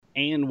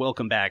And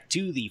welcome back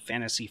to the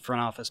Fantasy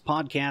Front Office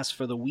podcast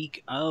for the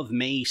week of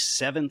May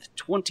 7th,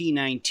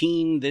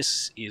 2019.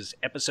 This is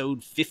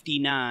episode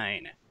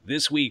 59.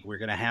 This week, we're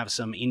going to have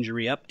some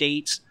injury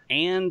updates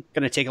and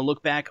going to take a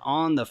look back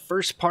on the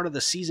first part of the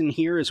season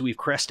here as we've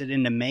crested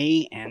into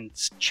May and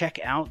check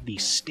out the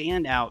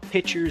standout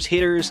pitchers,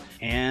 hitters,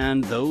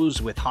 and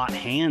those with hot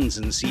hands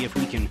and see if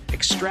we can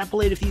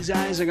extrapolate if these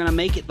guys are going to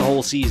make it the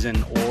whole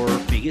season or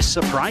biggest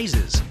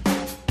surprises.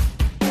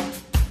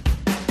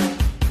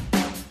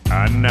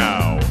 And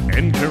now,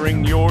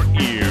 entering your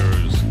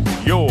ears,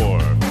 your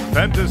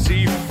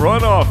Fantasy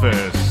Front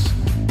Office.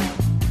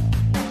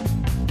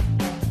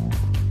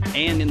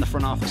 And in the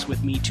front office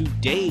with me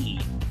today,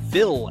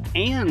 Phil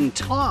and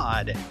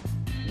Todd.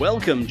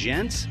 Welcome,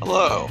 gents.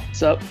 Hello.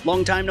 What's up?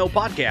 Long time no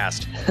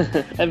podcast.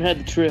 Haven't had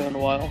the trio in a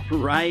while.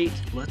 Right.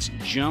 Let's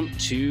jump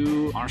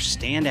to our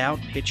standout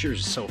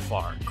pitchers so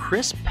far.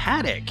 Chris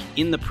Paddack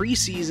in the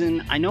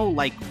preseason, I know,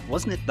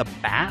 wasn't it the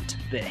Bat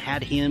that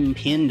had him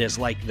pinned as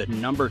the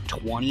number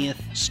 20th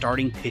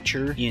starting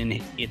pitcher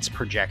in its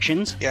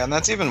projections? Yeah, and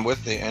that's even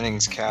with the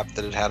innings cap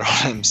that it had on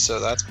him, so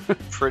that's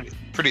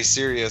pretty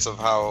serious of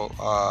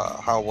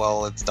how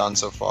well it's done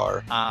so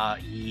far.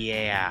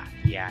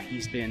 Yeah,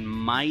 he's been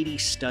mighty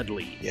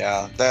studly.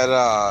 Yeah, that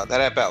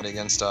at bat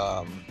against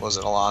was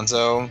it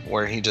Alonso,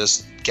 where he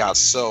just got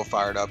so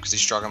fired up because he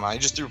struck him out. He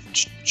just threw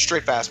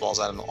straight fastballs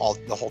at him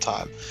the whole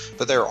time,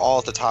 but they were all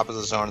at the top of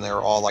the zone, and they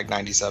were all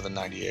 97,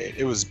 98.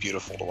 It was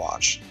beautiful to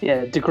watch.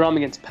 Yeah, DeGrom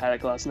against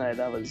Paddack last night,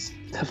 that was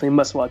definitely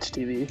must-watch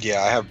TV.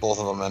 Yeah, I have both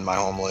of them in my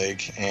home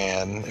league,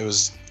 and it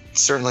was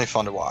certainly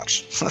fun to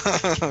watch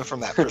from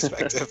that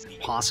perspective.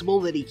 Possible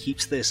that he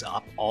keeps this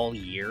up all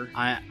year.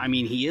 I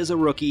mean, he is a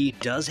rookie,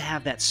 does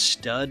have that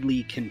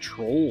studly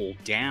control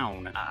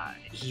down.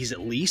 He's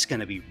at least going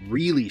to be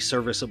really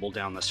serviceable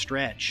down the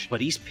stretch, but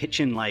he's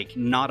pitching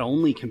not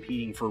only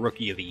competing for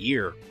Rookie of the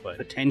Year, but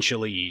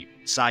potentially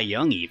Cy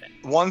Young even.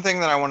 One thing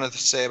that I wanted to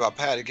say about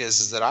Paddack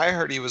is that I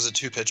heard he was a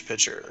two-pitch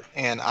pitcher,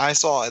 and I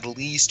saw at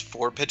least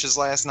 4 pitches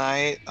last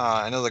night.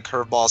 I know the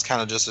curveball is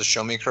kind of just a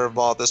show-me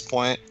curveball at this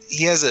point.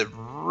 He has a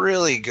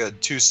really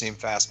good two-seam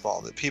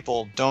fastball that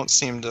people don't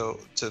seem to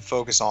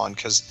focus on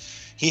because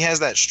he has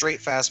that straight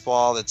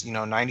fastball that's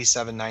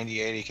 97,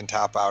 98 he can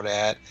top out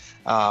at.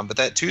 But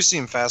that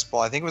two-seam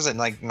fastball, I think it was at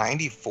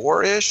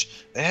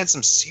 94-ish. It had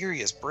some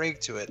serious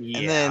break to it.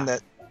 Yeah.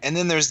 And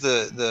then there's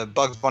the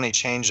Bugs Bunny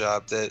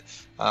changeup that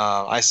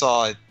I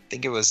saw. I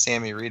think it was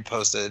Sammy Reed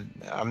posted.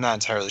 I'm not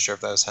entirely sure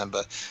if that was him,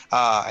 but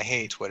I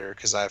hate Twitter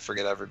because I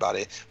forget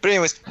everybody. But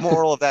anyways,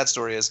 moral of that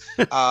story is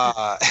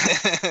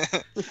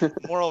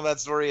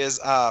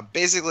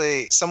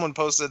basically someone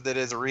posted that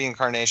it's a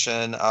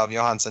reincarnation of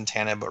Johan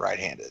Santana but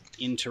right-handed.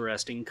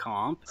 Interesting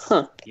comp.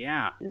 Huh.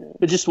 Yeah.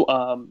 But just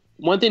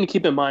one thing to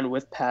keep in mind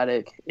with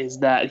Paddack is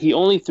that he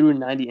only threw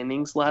 90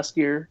 innings last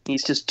year.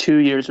 He's just 2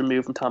 years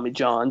removed from Tommy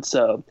John.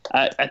 So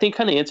I think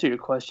kind of answer your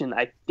question,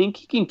 I think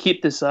he can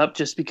keep this up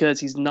just because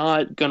he's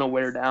not going to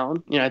wear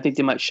down. I think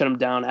they might shut him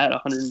down at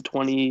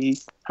 120,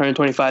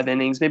 125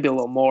 innings, maybe a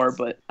little more.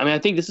 But, I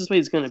think this is what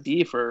he's going to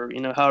be for,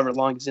 however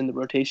long he's in the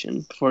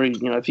rotation before,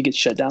 if he gets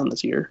shut down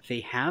this year. They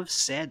have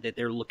said that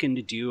they're looking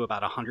to do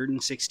about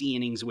 160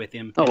 innings with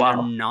him. Oh,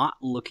 wow. They're not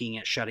looking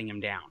at shutting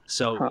him down.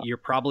 So You're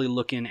probably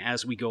looking,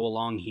 as we go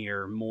along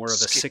here, more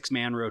of a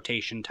 6-man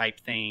rotation type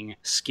thing,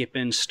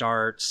 skipping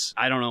starts.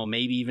 I don't know,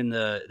 maybe even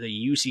the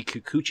Yusei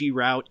Kikuchi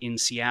route in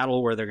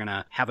Seattle where they're going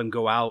to have him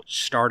go out,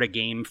 start a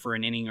game for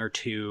an inning or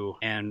two,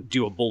 and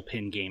do a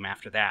bullpen game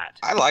after that.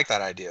 I like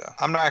that idea.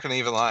 I'm not going to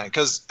even lie.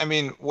 Because,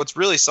 what's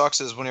really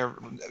sucks is when you're,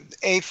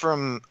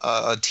 from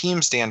a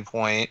team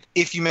standpoint,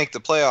 if you make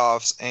the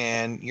playoffs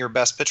and your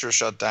best pitcher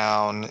shut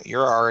down,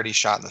 you're already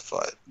shot in the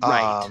foot.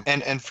 Right.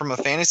 And from a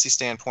fantasy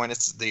standpoint,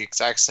 it's the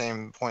exact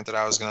same point that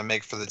I was going to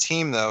make for the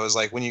team, though, is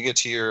when you get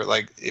to your,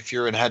 if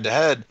you're in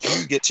head-to-head,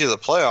 you get to the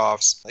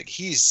playoffs,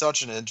 he's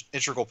such an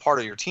integral part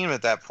of your team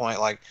at that point.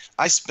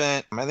 I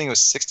spent, I think it was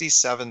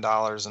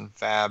 $67 in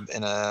Fab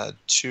in a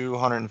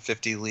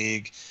 250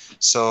 league.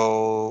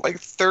 So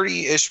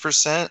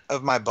 30-ish%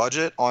 of my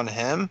budget on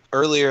him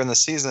earlier in the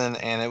season,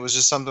 and it was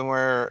just something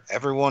where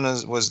everyone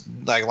was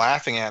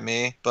laughing at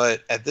me.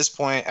 But at this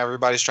point,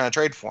 everybody's trying to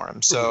trade for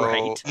him. So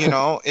right.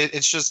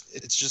 It's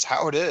just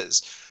how it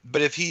is.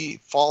 But if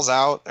he falls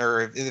out,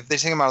 or if they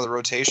take him out of the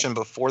rotation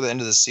before the end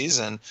of the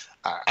season,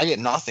 I get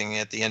nothing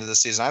at the end of the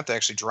season. I have to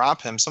actually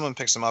drop him. Someone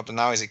picks him up, and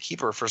now he's a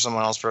keeper for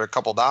someone else for a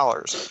couple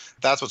dollars.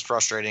 That's what's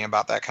frustrating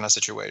about that kind of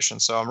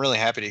situation. So I'm really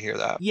happy to hear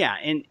that. Yeah,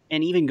 and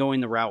even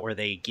going the route where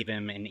they give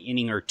him an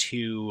inning or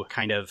two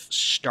kind of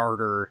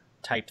starter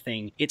type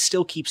thing, it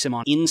still keeps him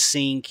in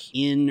sync,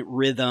 in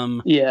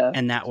rhythm. Yeah.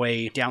 And that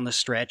way, down the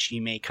stretch,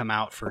 he may come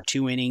out for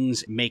 2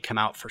 innings, may come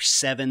out for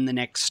 7 the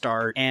next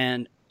start.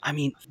 And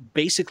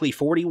basically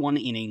 41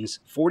 innings,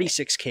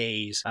 46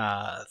 Ks,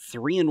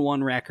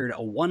 3-1 record,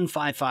 a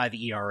 1.55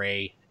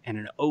 ERA, and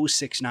an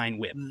 0.69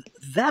 WHIP.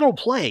 That'll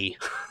play.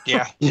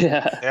 Yeah.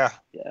 Yeah.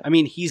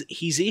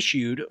 He's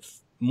issued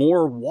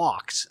more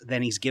walks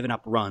than he's given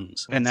up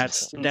runs. And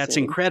that's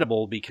insane.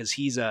 incredible because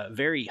he's a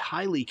very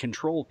highly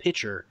controlled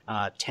pitcher.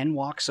 10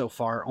 walks so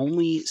far,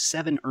 only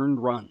 7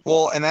 earned runs.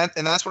 Well, and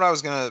that's what I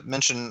was going to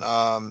mention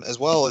as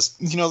well is,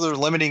 they're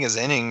limiting his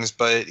innings,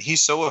 but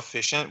he's so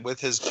efficient with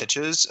his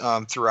pitches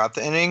throughout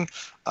the inning.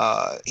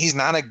 He's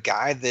not a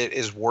guy that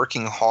is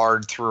working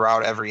hard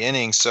throughout every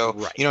inning. So,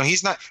 Right.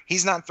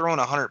 he's not throwing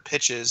 100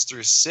 pitches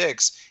through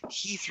 6.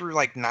 He threw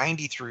like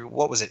 90 through,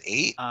 what was it,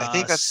 8? I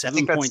think that's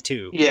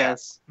 7.2.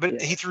 Yes. But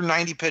Yeah. he threw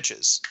 90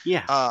 pitches.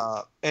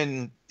 Yeah.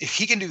 And if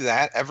he can do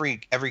that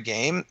every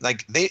game,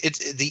 like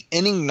it's the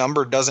inning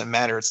number doesn't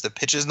matter. It's the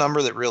pitches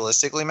number that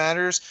realistically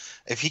matters.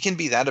 If he can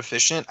be that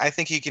efficient, I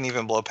think he can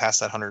even blow past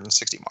that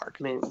 160 mark.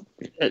 I mean,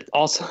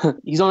 also,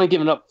 he's only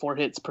given up 4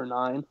 hits per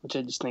 9, which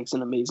I just think is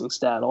an amazing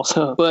stat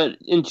also. But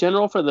in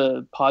general, for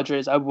the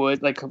Padres, I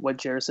would, like what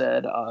Jared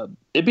said,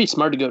 it'd be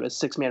smart to go to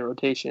 6-man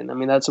rotation. I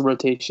mean, that's a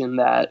rotation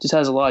that just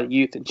has a lot of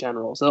youth in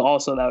general. So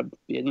also that would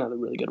be another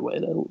really good way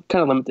to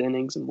kind of limit the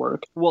innings and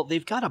work. Well,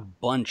 they've got a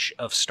bunch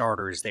of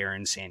starters there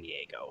in San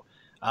Diego.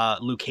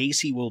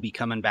 Lucchesi will be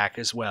coming back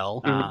as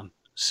well. Mm-hmm.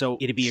 So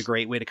it'd be a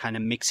great way to kind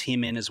of mix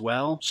him in as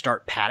well.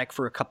 Start Paddock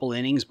for a couple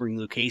innings, bring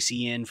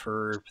Lucchesi in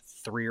for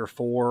 3 or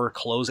 4,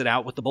 close it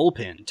out with the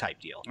bullpen type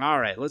deal. All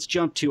right, let's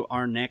jump to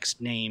our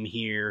next name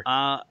here.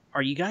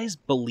 Are you guys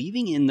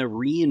believing in the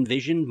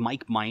re-envisioned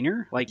Mike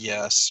Minor?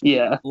 Yes.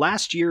 Yeah.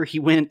 Last year he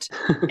went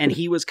and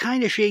he was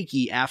kind of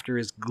shaky after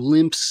his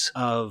glimpse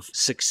of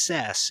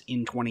success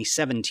in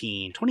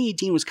 2017.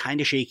 2018 was kind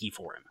of shaky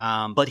for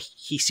him. But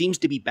he seems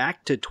to be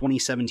back to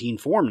 2017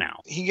 form now.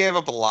 He gave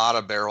up a lot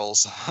of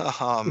barrels.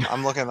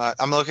 I'm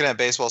looking at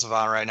Baseball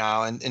Savant right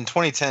now, and in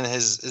 2010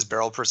 his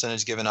barrel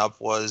percentage given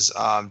up was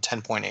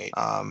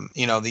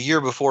 10.8. The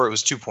year before it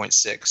was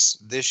 2.6.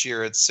 This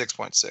year it's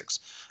 6.6.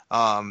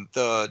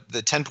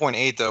 The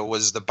 10.8 though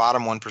was the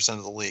bottom 1%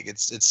 of the league.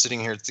 It's sitting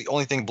here. It's the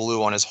only thing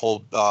blue on his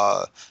whole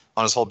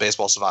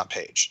Baseball Savant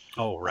page.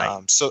 Oh,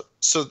 right. So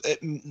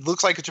it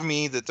looks like to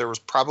me that there was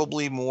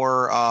probably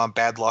more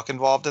bad luck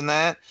involved in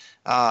that,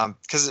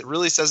 because it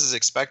really says his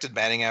expected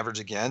batting average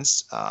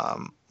against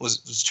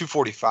was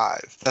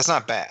 245. That's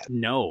not bad.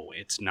 No,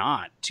 it's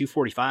not.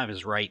 245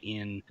 is right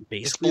in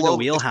basically It's below, the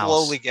wheelhouse. It's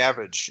below league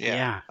average.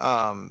 Yeah.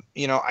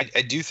 Yeah.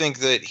 I do think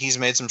that he's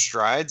made some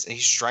strides.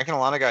 He's striking a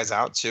lot of guys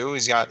out too.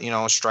 He's got, a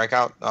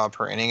strikeout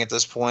per inning at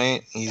this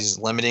point. He's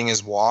limiting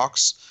his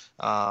walks.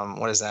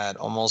 What is that?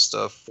 Almost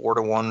a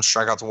 4-to-1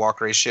 strikeout to walk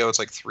ratio. It's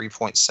like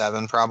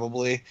 3.7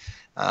 probably.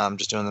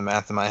 Just doing the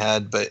math in my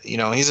head. But,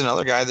 he's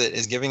another guy that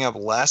is giving up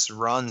less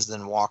runs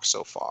than walks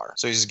so far.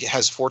 So he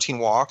has 14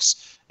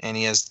 walks and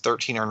he has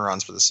 13 earned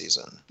runs for the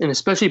season. And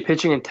especially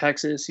pitching in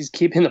Texas, he's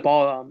keeping the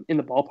ball in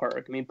the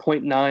ballpark. I mean,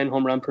 0.9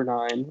 home run per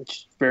 9, which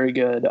is very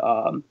good.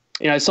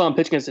 I saw him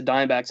pitch against the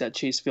Diamondbacks at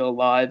Chase Field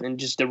live, and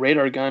just the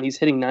radar gun, he's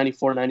hitting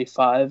 94,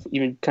 95,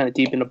 even kind of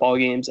deep into ball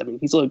games. I mean,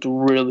 he's looked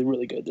really,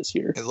 really good this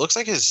year. It looks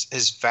like his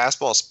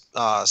fastball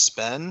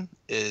spin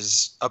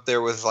is up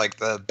there with like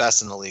the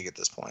best in the league at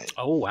this point.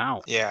 Oh,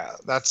 wow. Yeah,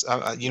 that's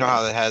know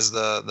how it has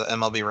the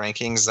MLB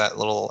rankings, that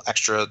little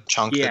extra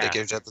chunk that it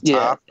gives you at the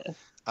top.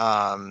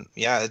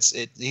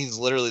 He's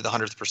literally the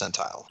 100th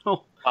percentile.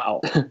 Oh, wow,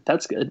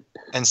 that's good.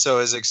 And so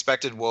his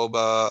expected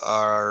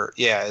WOBA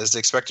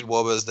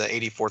is the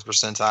 84th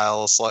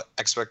percentile,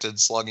 expected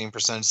slugging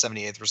percentage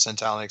 78th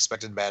percentile, and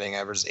expected batting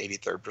average is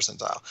 83rd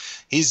percentile.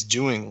 He's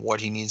doing what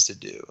he needs to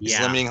do. He's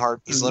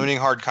limiting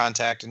hard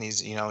contact, and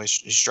he's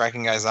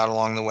striking guys out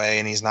along the way,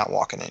 and he's not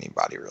walking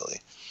anybody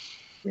really.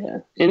 Yeah,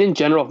 and in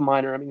general,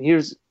 Minor, I mean,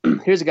 here's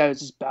a guy who's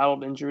just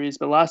battled injuries,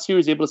 but last year he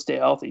was able to stay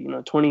healthy.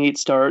 28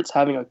 starts,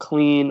 having a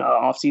clean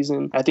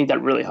offseason. I think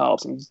that really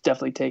helps, and he's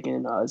definitely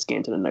taken his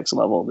game to the next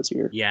level this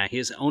year. Yeah,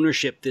 his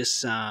ownership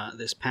this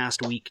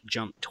past week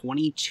jumped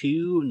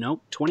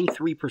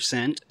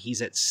 23%.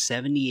 He's at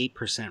 78%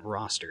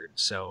 rostered.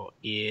 So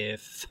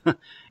if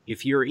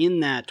you're in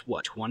that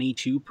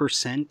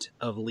 22%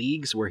 of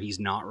leagues where he's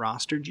not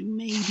rostered, you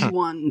may be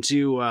wanting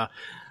to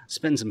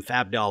spend some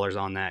fab dollars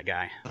on that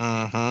guy.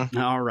 Mm-hmm.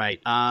 All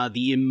right.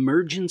 The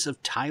emergence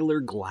of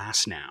Tyler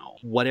Glasnow.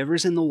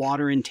 Whatever's in the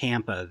water in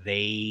Tampa,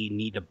 they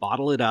need to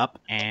bottle it up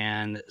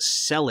and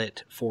sell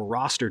it for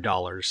roster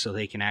dollars so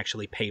they can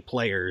actually pay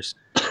players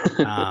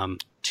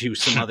to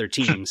some other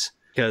teams.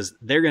 Because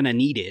they're going to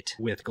need it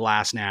with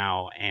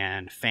Glasnow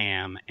and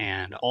Pham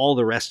and all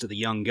the rest of the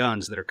young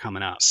guns that are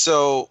coming up.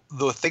 So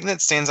the thing that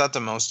stands out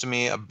the most to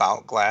me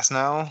about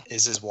Glasnow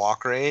is his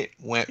walk rate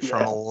went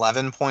from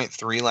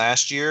 11.3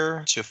 last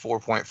year to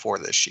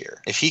 4.4 this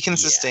year. If he can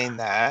sustain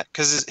that,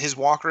 because his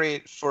walk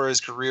rate for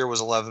his career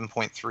was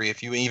 11.3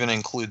 if you even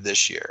include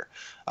this year.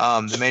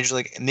 The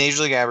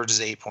major league average is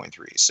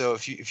 8.3. So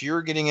if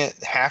you're getting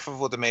it half of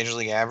what the major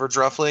league average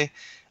roughly,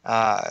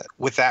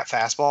 with that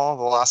fastball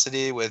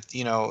velocity, with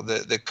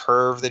the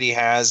curve that he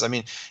has, I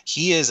mean,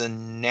 he is a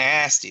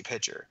nasty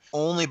pitcher.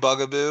 Only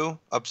bugaboo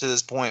up to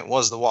this point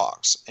was the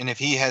walks, and if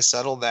he has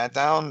settled that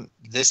down,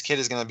 this kid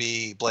is going to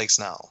be Blake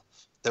Snell.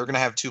 They're going to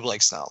have 2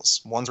 Blake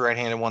Snells. One's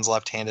right-handed, one's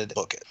left-handed.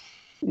 Book it.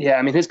 Yeah,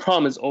 I mean, his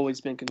problem has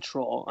always been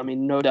control. I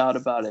mean, no doubt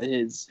about it.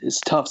 His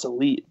tough's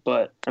elite,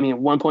 but I mean,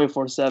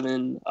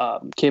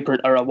 1.47 K per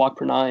or a walk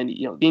per nine.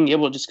 You know, being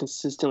able to just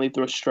consistently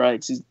throw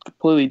strikes. He's a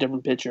completely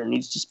different pitcher, and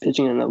he's just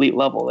pitching at an elite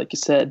level, like you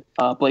said,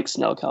 Blake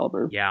Snell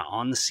caliber. Yeah,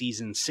 on the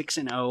season,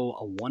 6-0,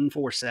 a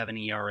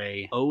 1.47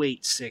 ERA,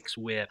 0.86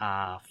 WHIP,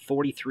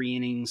 43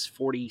 innings,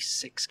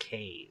 46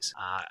 Ks.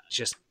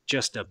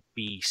 Just a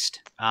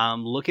beast.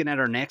 Looking at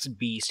our next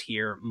beast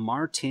here,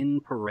 Martin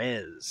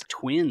Perez.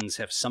 Twins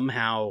have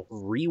somehow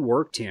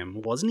reworked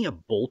him. Wasn't he a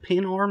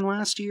bullpen arm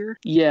last year?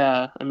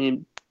 Yeah, I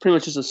mean, pretty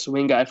much just a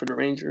swing guy for the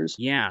Rangers.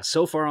 Yeah,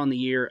 so far on the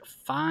year,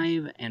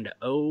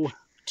 5-0,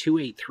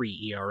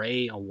 2.83 ERA,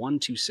 a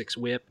 1.26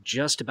 WHIP,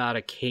 just about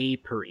a K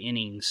per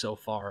inning so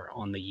far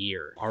on the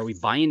year. Are we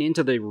buying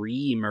into the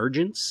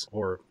re-emergence,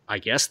 or I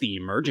guess the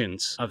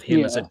emergence of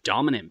him as a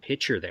dominant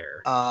pitcher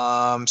there?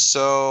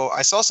 So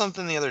I saw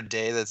something the other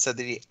day that said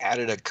that he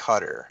added a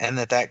cutter, and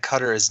that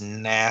cutter is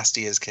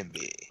nasty as can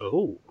be.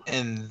 Oh.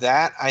 And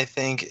that, I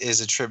think,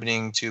 is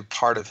attributing to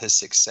part of his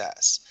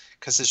success,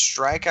 because his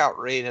strikeout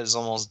rate has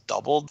almost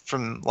doubled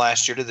from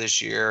last year to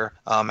this year.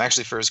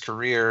 Actually, for his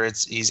career,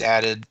 he's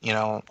added,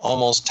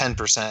 almost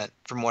 10%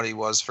 from what he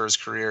was for his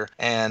career,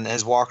 and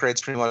his walk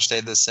rate's pretty much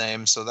stayed the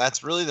same. So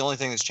that's really the only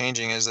thing that's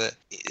changing, is that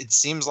it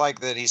seems like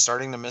that he's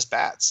starting to miss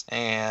bats,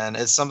 and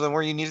it's something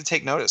where you need to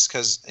take notice,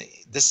 because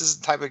this is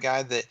the type of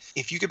guy that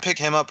if you could pick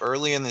him up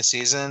early in the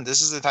season,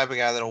 this is the type of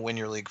guy that'll win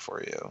your league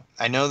for you.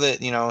 I know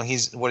that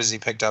what has he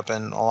picked up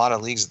in a lot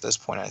of leagues at this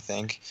point, I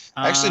think.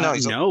 Actually, no,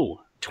 he's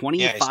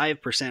 25%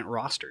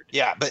 rostered.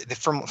 Yeah, but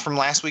from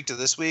last week to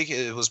this week,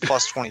 it was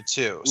plus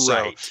 22. So,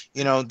 right.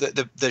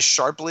 The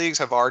sharp leagues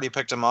have already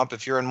picked him up.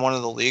 If you're in one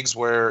of the leagues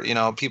where,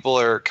 people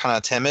are kind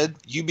of timid,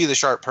 you be the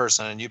sharp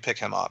person and you pick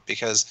him up,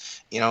 because,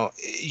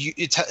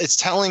 it's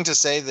telling to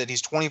say that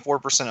he's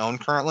 24% owned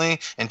currently,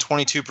 and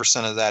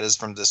 22% of that is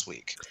from this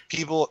week.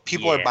 People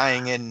are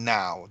buying in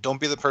now.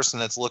 Don't be the person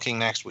that's looking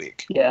next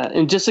week. Yeah,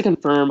 and just to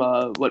confirm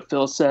what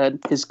Phil said,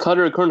 his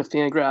cutter, according to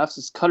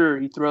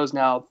Fangraphs, he throws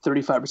now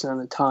 35% of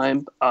the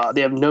time. They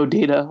have no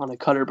data on a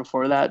cutter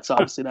before that, so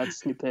obviously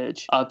that's new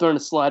pitch. Throwing a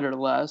slider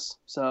less,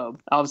 so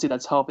obviously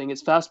that's helping.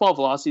 His fastball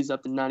velocity is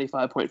up to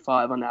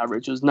 95.5 on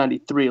average. It was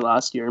 93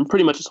 last year, and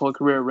pretty much his whole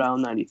career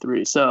around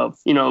 93. So,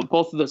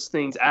 both of those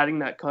things, adding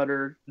that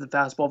cutter, the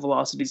fastball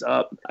velocity's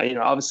up.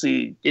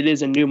 Obviously it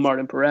is a new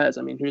Martin Perez.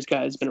 I mean, here's a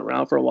guy who's been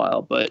around for a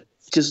while, but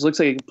just looks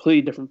like a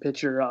completely different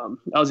pitcher.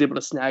 I was able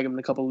to snag him in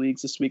a couple of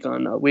leagues this week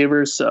on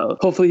waivers, so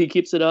hopefully he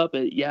keeps it up.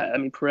 But yeah, I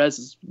mean, Perez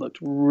has looked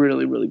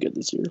really, really good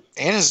this year.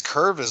 And his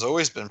curve has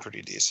always been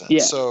pretty decent.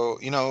 Yeah. So,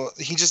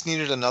 he just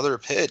needed another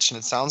pitch, and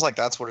it sounds like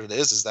that's what it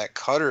is that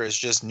cutter is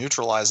just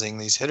neutralizing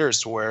these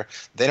hitters to where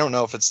they don't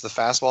know if it's the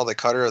fastball, the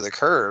cutter, or the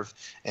curve.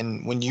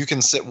 And when you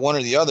can sit one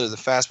or the other, the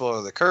fastball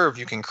or the curve,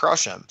 you can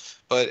crush him.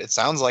 But it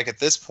sounds like at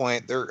this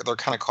point they're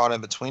kind of caught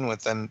in between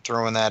with them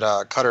throwing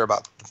that cutter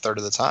about a third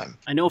of the time.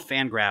 I know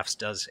Fangraphs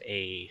does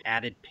a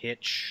added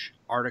pitch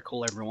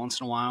article every once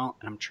in a while,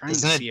 and I'm trying to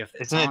see if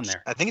it's on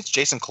there. I think it's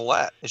Jason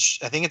Collette.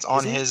 I think it's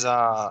on his.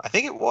 I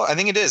think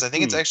it is. I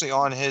think it's actually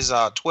on his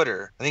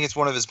Twitter. I think it's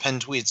one of his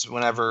pinned tweets.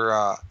 Whenever,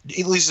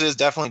 at least it is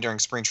definitely during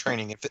spring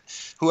training.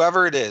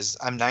 Whoever it is,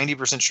 I'm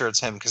 90% sure it's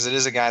him, because it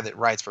is a guy that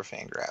writes for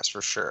Fangraphs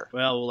for sure.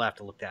 Well, we'll have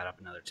to look that up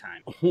another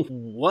time.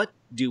 What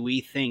do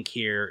we think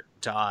here,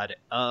 Todd,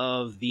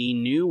 of the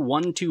new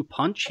 1-2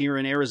 punch here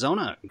in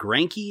Arizona,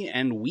 Greinke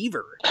and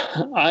Weaver?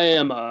 I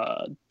am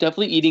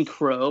definitely eating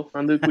crow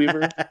on Luke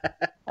Weaver.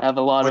 I have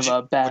a lot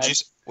of bad.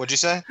 What'd you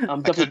say?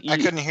 I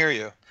couldn't hear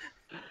you.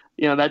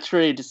 That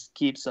trade just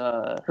keeps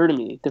hurting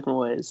me different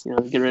ways.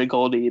 Get rid of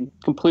Goldie.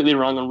 Completely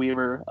wrong on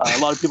Weaver. A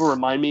lot of people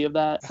remind me of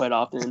that quite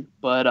often,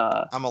 but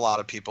I'm a lot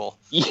of people.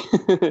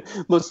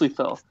 Mostly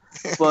Phil.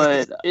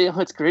 But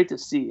it's great to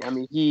see. I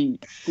mean, he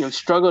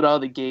struggled out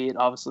of the gate.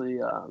 Obviously,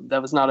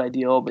 that was not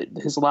ideal. But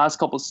his last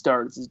couple of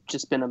starts has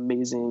just been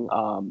amazing.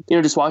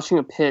 Just watching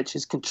him pitch,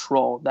 his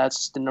control,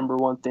 that's the number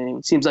one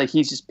thing. Seems like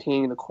he's just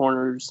painting the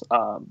corners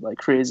like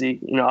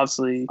crazy.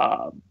 Obviously,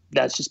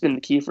 that's just been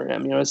the key for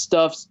him. His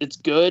stuff, it's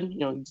good.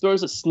 He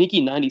throws a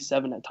sneaky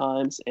 97 at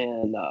times,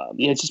 and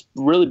it's just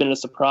really been a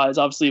surprise.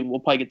 Obviously, we'll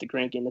probably get to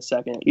Greinke in a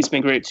second. He's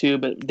been great too,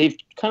 but they've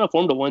kind of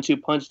formed a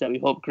 1-2 punch that we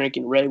hoped Greinke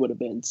and Ray would have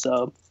been.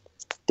 So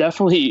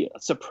definitely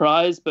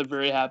surprised, but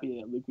very happy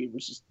that Luke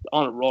Weaver's just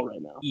on a roll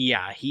right now.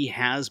 Yeah, he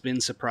has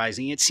been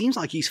surprising. It seems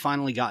like he's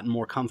finally gotten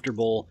more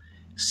comfortable,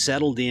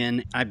 settled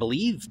in. I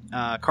believe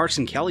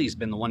Carson Kelly's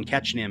been the one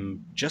catching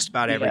him just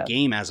about every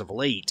game as of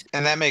late.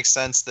 And that makes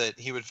sense that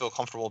he would feel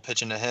comfortable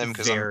pitching to him,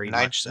 because I'm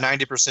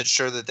 90%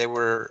 sure that they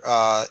were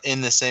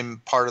in the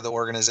same part of the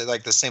organization,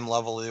 like the same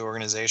level of the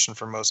organization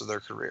for most of their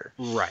career.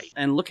 Right.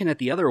 And looking at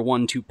the other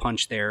 1-2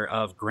 punch there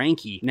of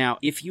Greinke, now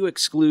if you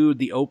exclude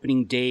the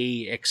opening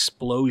day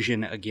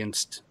explosion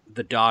against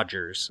the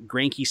Dodgers,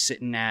 Greinke's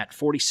sitting at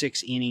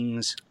 46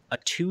 innings, a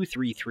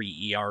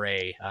 2.33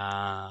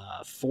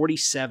 ERA,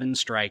 47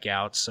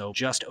 strikeouts, so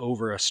just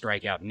over a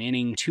strikeout an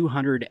inning,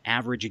 200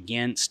 average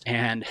against,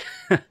 and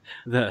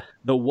the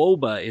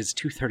WOBA is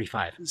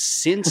 235.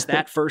 Since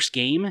that first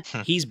game,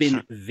 he's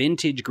been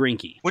vintage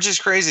Greinke. Which is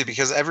crazy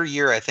because every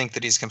year I think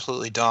that he's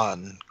completely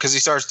done because he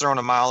starts throwing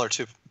a mile or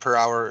two per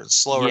hour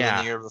slower than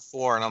the year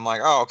before, and I'm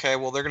like, oh, okay,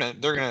 well they're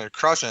gonna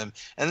crush him.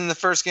 And then the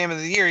first game of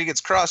the year he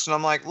gets crushed, and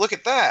I'm like, look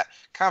at that,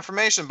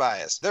 confirmation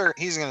bias.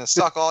 He's gonna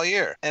suck all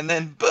year, and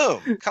then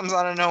boom, comes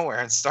out of nowhere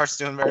and starts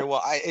doing very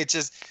well.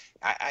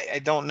 I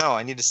don't know.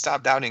 I need to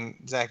stop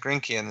doubting Zach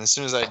Greinke, and as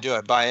soon as I do,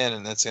 I buy in,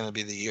 and it's going to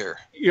be the year.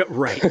 Yeah,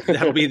 right.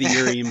 That'll be the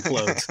year he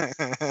implodes.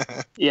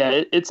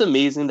 Yeah, it's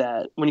amazing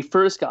that when he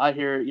first got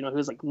here, he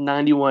was like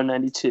 91,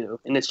 92,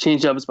 and his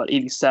changeup was about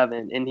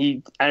 87.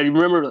 And I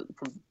remember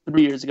from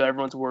 3 years ago,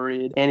 everyone's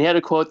worried, and he had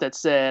a quote that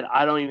said,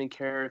 "I don't even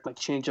care if my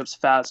changeup's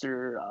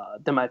faster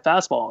than my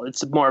fastball.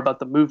 It's more about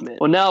the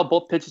movement." Well, now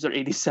both pitches are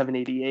 87,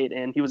 88,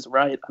 and he was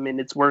right. I mean,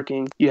 it's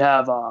working. You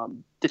have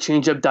the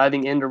changeup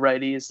diving into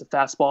righties, the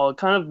fastball,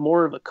 kind of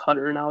more of a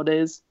cutter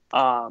nowadays.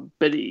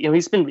 But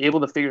he's been able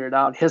to figure it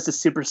out. He has the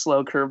super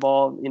slow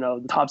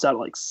curveball, tops out at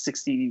like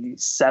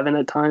 67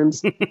 at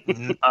times.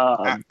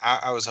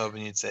 I was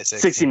hoping you'd say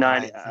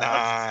 69. Yeah.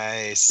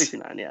 Nice.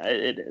 69, yeah,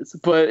 it is.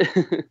 But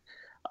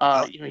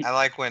I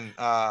like when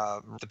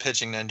the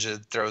pitching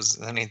ninja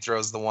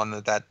throws the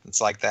one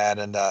that's like that,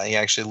 and he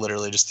actually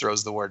literally just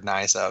throws the word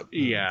nice out.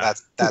 Yeah,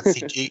 that's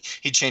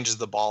he changes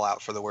the ball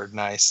out for the word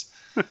nice.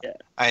 Yeah.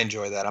 I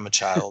enjoy that. I'm a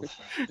child.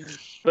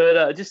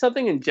 But just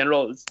something in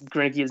general,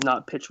 Greinke has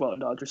not pitched well at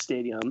Dodger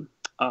Stadium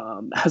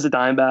as a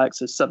Diamondback,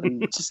 so something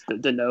just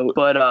to note.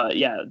 But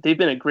yeah, they've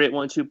been a great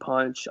 1-2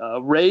 punch.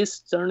 Ray's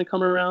starting to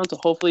come around, so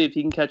hopefully if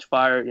he can catch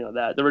fire,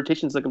 that the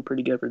rotation's looking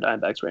pretty good for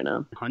Diamondbacks right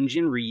now.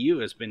 Hyun-Jin Ryu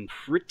has been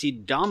pretty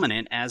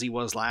dominant as he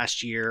was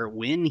last year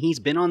when he's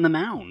been on the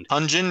mound.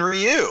 Hyun-Jin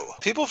Ryu.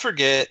 People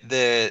forget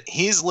that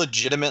he's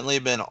legitimately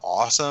been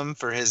awesome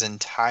for his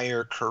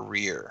entire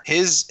career.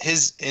 His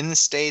in the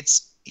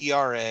States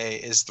ERA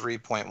is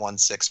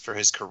 3.16 for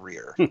his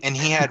career. And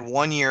he had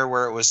 1 year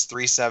where it was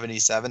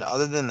 377.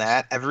 Other than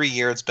that, every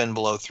year it's been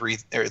below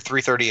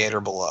 338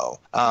 or below.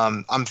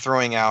 I'm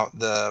throwing out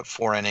the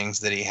 4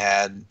 innings that he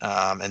had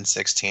in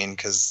 16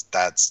 because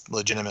that's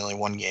legitimately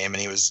one game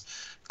and he was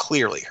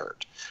clearly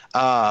hurt.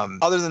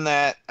 Other than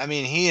that, I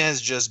mean, he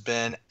has just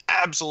been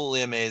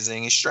absolutely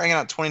amazing. He's striking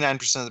out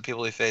 29% of the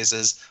people he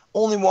faces,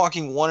 only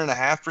walking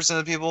 1.5%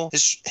 of the people.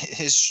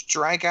 His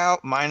strikeout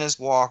minus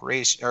walk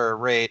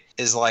rate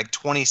is like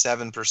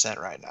 27%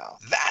 right now.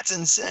 That's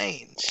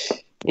insane.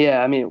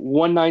 Yeah, I mean,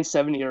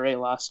 1.97 ERA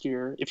last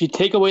year. If you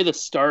take away the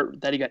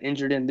start that he got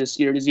injured in this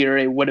year, his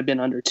ERA would have been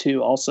under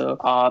 2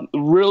 also.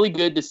 Really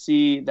good to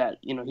see that,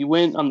 he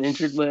went on the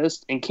injured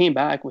list and came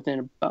back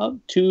within about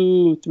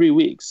 2-3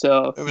 weeks.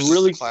 So it was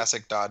really just a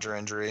classic Dodger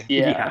injury.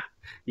 Yeah.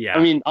 I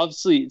mean,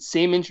 obviously,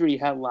 same injury he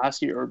had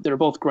last year. They're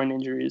both groin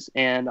injuries,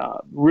 and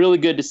really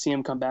good to see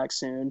him come back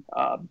soon.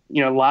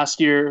 Last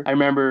year, I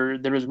remember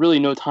there was really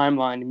no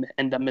timeline. He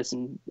ended up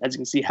missing, as you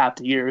can see, half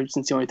the year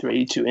since he only threw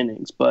 82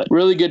 innings. But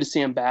really good to see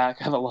him back.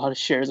 I have a lot of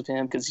shares of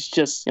him because he's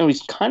just,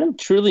 he's kind of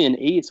truly an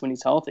ace when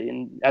he's healthy,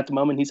 and at the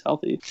moment he's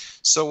healthy.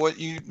 So what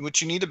you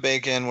need to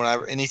bake in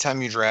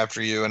anytime you draft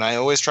Ryu, and I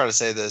always try to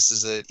say this,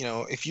 is that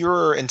if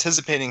you're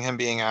anticipating him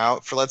being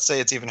out for, let's say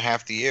it's even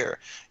half the year,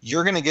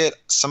 you're going to get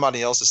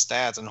somebody else's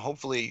stats, and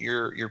hopefully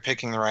you're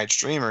picking the right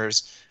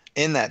streamers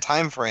in that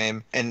time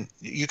frame, and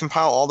you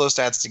compile all those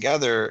stats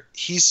together.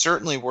 He's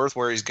certainly worth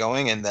where he's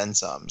going and then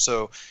some.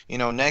 So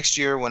next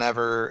year,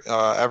 whenever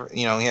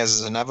he has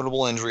his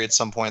inevitable injury at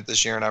some point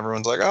this year, and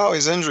everyone's like, oh,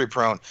 he's injury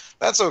prone,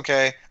 that's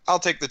okay. I'll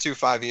take the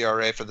 2.5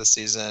 ERA for the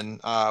season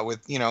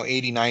with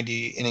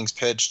 80-90 innings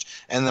pitched,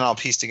 and then I'll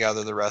piece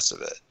together the rest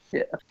of it.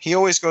 Yeah. He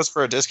always goes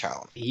for a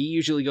discount. He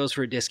usually goes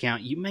for a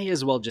discount. You may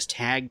as well just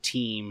tag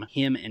team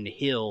him and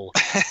Hill.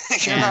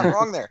 You're not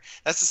wrong there.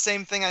 That's the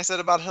same thing I said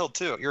about Hill,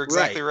 too. You're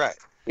exactly right.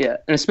 Yeah,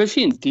 and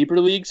especially in deeper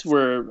leagues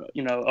where,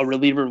 a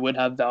reliever would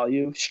have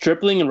value,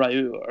 Stripling and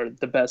Ryu are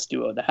the best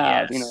duo to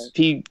have. Yes.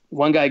 If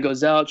one guy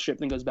goes out,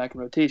 Stripling goes back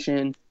in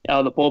rotation. Out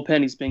of the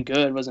bullpen, he's been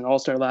good. Was an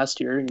all-star last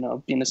year,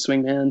 being a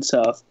swingman.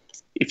 So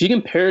if you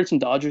can pair some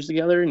Dodgers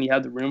together and you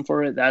have the room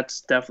for it, that's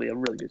definitely a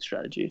really good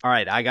strategy. All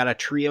right, I got a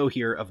trio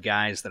here of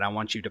guys that I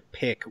want you to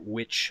pick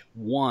which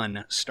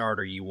one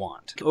starter you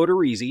want.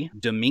 Odorizzi,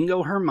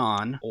 Domingo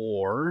Germán,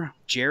 or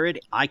Jared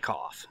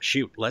Eichhoff.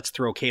 Shoot, let's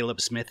throw Caleb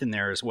Smith in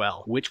there as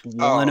well. Which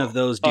one of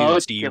those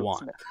dudes do you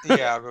want?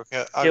 Yeah,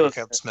 I'll go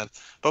Caleb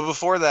Smith. But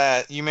before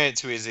that, you made it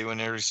too easy when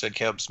you said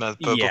Caleb Smith.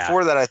 But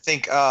before that, I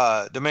think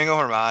Domingo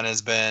Germán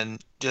has been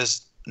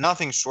just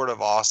nothing short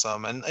of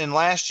awesome. And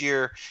last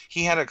year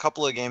he had a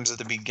couple of games at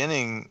the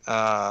beginning,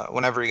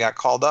 whenever he got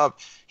called up.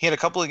 He had a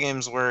couple of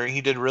games where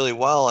he did really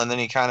well, and then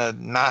he kind of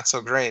not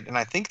so great. And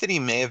I think that he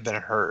may have been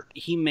hurt.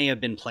 He may have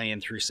been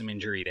playing through some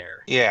injury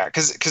there. Yeah,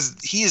 because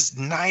he is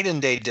night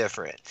and day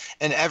different,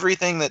 and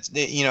everything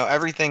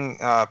everything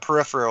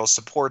peripheral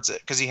supports it.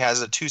 Because he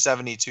has a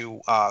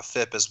 2.72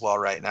 FIP as well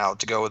right now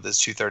to go with his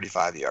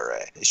 2.35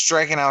 ERA. He's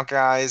striking out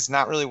guys,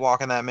 not really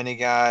walking that many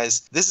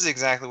guys. This is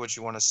exactly what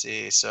you want to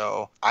see.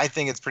 So I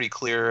think it's pretty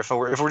clear if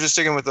we're just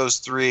sticking with those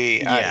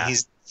three. Yeah.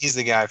 He's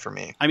the guy for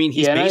me. I mean,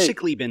 he's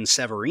basically been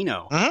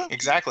Severino. Mm-hmm,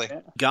 exactly.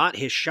 Got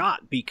his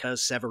shot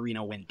because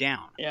Severino went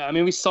down. Yeah, I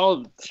mean, we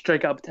saw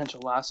strikeout potential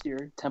last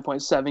year,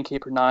 10.7 K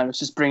per nine. Let's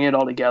just bring it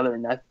all together,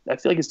 and I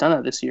feel like he's done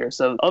that this year.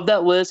 So of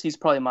that list, he's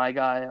probably my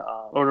guy,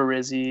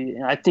 Odorizzi,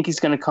 and I think he's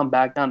going to come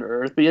back down to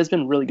earth. But he has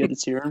been really good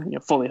this year,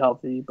 fully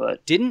healthy.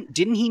 But didn't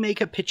he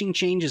make a pitching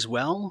change as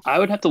well? I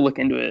would have to look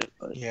into it.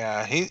 But.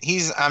 Yeah,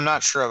 he's. I'm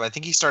not sure of. I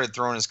think he started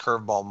throwing his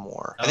curveball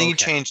more. I think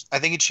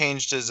he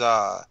changed his.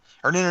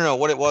 Or no.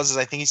 What it was is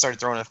I think he started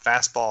throwing a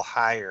fastball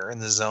higher in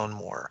the zone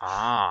more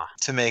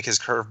to make his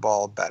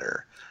curveball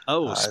better.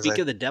 Oh, speak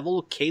of the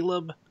devil,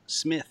 Caleb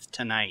Smith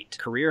tonight.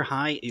 Career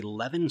high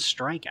 11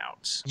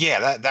 strikeouts.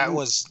 Yeah, that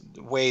was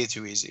way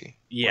too easy.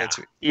 Yeah.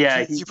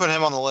 You put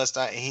him on the list.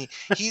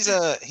 He's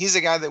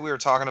a guy that we were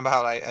talking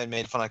about. I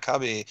made fun of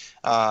Cubby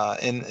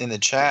in the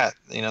chat,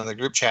 the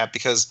group chat,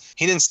 because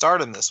he didn't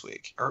start him this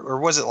week. Or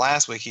was it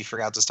last week he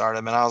forgot to start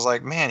him? And I was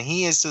like, man,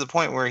 he is to the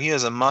point where he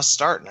is a must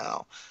start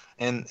now.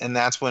 And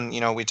that's when,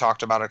 we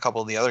talked about a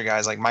couple of the other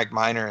guys like Mike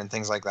Minor and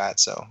things like that.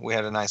 So we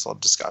had a nice little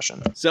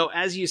discussion. So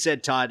as you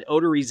said, Todd,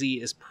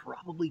 Odorizzi is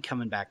probably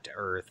coming back to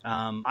earth.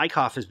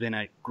 Eichhoff has been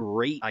a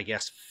great, I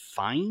guess,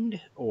 find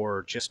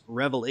or just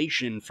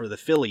revelation for the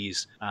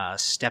Phillies,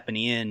 stepping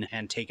in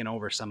and taking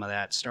over some of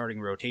that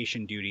starting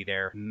rotation duty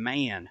there.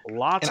 Man,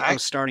 lots of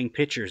starting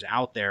pitchers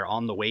out there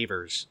on the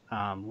waivers.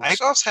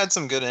 Eichhoff's had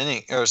some good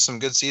some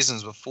good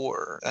seasons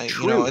before.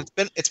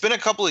 It's been a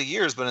couple of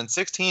years, but in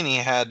 2016 he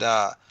had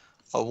a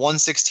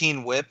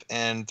 1.16 WHIP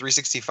and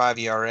 3.65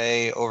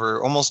 ERA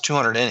over almost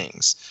 200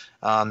 innings.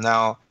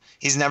 Now,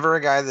 he's never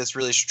a guy that's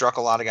really struck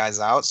a lot of guys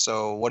out,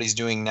 so what he's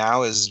doing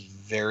now is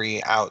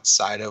very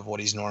outside of what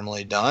he's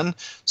normally done.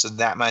 So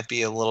that might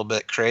be a little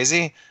bit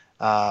crazy,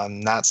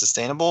 not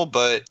sustainable.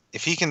 But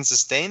if he can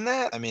sustain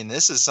that, I mean,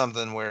 this is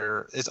something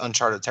where it's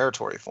uncharted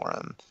territory for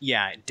him.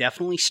 Yeah,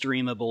 definitely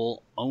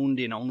streamable. Owned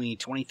in only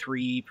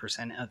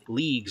 23% of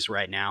leagues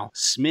right now.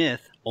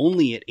 Smith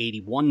only at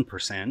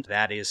 81%.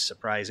 That is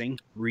surprising.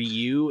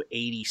 Ryu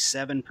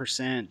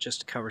 87%. Just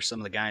to cover some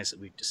of the guys that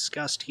we've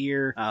discussed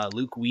here.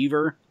 Luke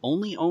Weaver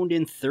only owned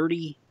in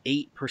 38%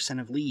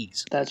 of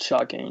leagues. That's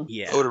shocking.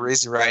 Yeah.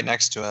 Odorizzi right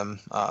next to him,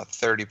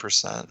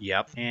 30%.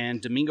 Yep.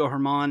 And Domingo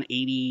Germán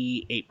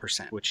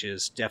 88%, which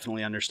is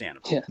definitely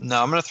understandable. Yeah.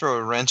 No, I'm going to throw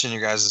a wrench in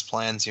your guys'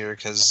 plans here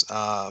because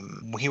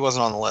he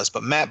wasn't on the list.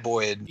 But Matt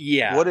Boyd.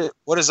 Yeah.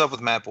 What is up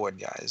with Matt Boyd,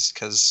 guys?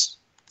 Because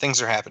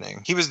things are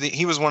happening. He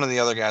was one of the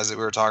other guys that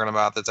we were talking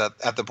about that's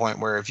at the point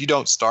where if you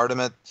don't start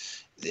him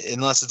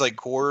unless it's like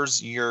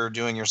Coors, you're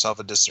doing yourself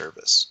a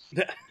disservice.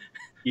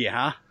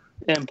 Yeah.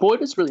 And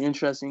Boyd is really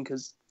interesting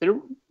because there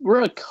were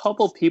a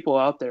couple people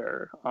out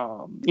there,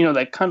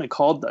 that kind of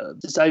called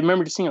I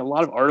remember just seeing a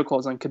lot of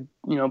articles on could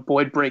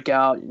Boyd break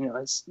out,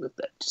 with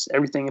just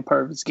everything in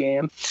part of his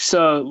game.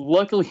 So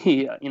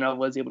luckily, I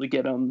was able to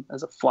get him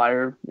as a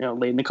flyer,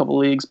 late in a couple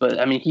leagues. But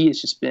I mean, he has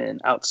just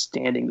been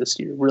outstanding this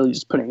year, really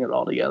just putting it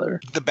all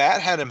together. The bat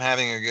had him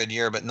having a good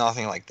year, but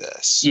nothing like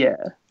this. Yeah.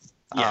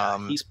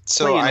 Yeah, he's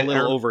playing a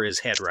little over his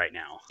head right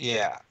now.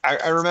 Yeah,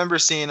 I remember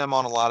seeing him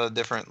on a lot of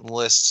different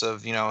lists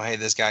of, hey,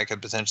 this guy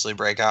could potentially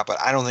break out, but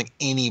I don't think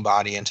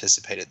anybody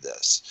anticipated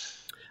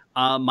this.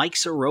 Mike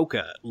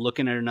Soroka,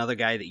 looking at another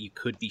guy that you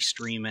could be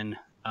streaming,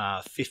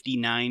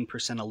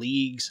 59% of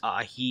leagues.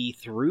 He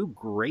threw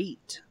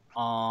great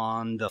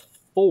on the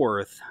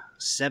 4th,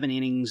 7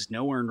 innings,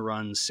 no earned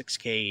runs, 6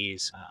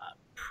 Ks,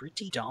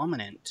 pretty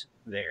dominant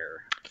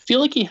there. I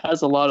feel like he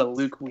has a lot of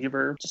Luke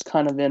Weaver just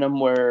kind of in him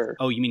where...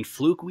 Oh, you mean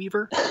Fluke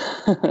Weaver?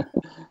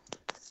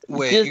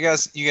 Wait, you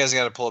guys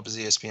got to pull up his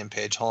ESPN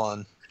page. Hold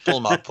on.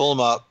 Pull him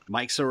up.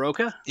 Mike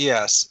Soroka?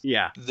 Yes.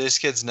 Yeah. This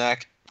kid's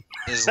neck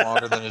is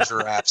longer than a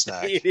giraffe's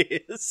neck.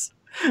 It is.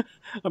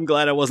 I'm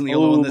glad I wasn't the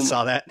only one that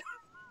saw that.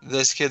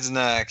 This kid's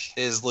neck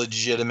is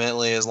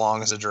legitimately as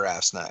long as a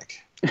giraffe's neck.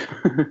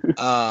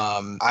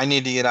 I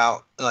need to get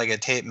out like a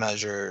tape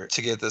measure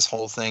to get this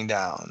whole thing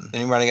down.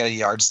 Anybody got a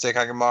yardstick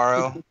I can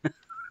borrow?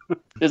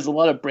 There's a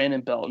lot of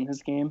Brandon Belt in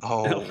his game.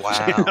 Oh,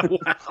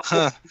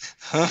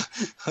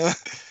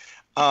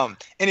 wow.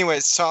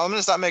 Anyways, so I'm going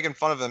to stop making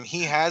fun of him.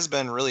 He has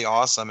been really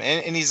awesome,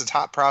 and he's a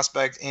top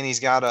prospect, and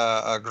he's got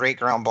a great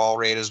ground ball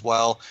rate as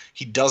well.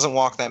 He doesn't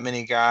walk that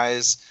many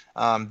guys.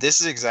 This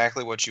is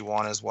exactly what you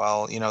want as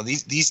well.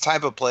 These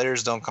type of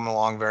players don't come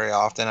along very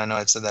often. I know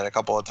I've said that a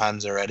couple of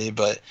times already,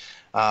 but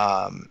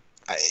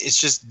it's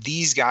just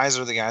these guys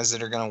are the guys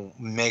that are going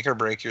to make or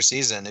break your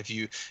season. If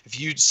you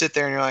sit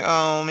there and you're like,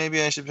 oh,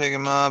 maybe I should pick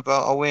him up.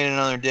 I'll wait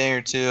another day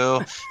or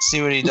two,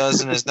 see what he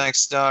does in his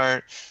next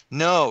start.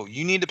 No,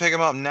 you need to pick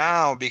him up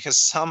now because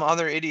some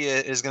other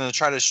idiot is going to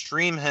try to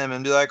stream him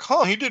and be like,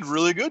 oh, he did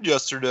really good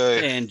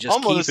yesterday. And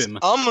just keep him.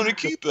 I'm going to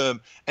keep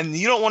him. And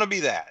you don't want to be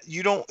that.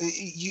 You don't.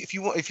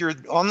 If you're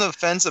on the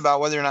fence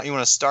about whether or not you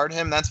want to start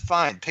him, that's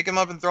fine. Pick him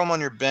up and throw him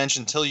on your bench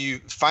until you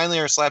finally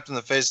are slapped in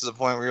the face to the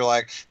point where you're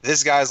like,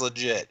 this guy's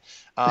legit.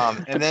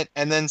 And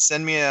then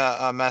send me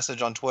a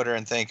message on Twitter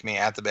and thank me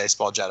at the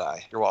Baseball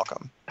Jedi. You're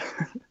welcome.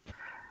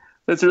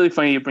 That's really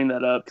funny you bring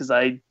that up because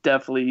I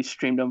definitely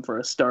streamed him for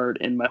a start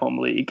in my home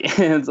league,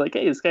 and it's like,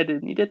 hey, this guy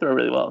did throw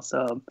really well.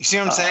 So you see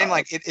what I'm saying?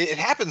 Like it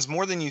happens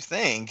more than you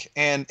think.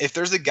 And if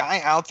there's a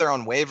guy out there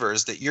on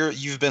waivers that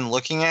you've been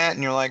looking at,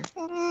 and you're like,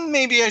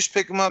 maybe I should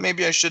pick him up,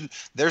 maybe I should.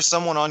 There's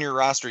someone on your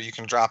roster you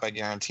can drop. I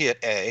guarantee it.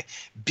 A,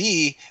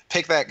 B,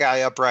 pick that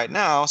guy up right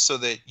now so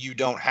that you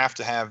don't have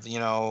to have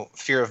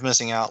fear of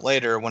missing out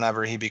later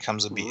whenever he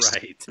becomes a beast.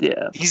 Right.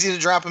 Yeah. Easy to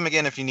drop him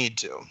again if you need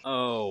to.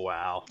 Oh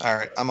wow. All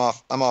right, I'm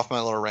off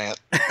my little rant.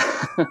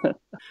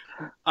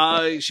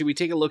 Should we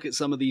take a look at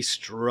some of these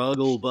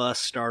struggle bus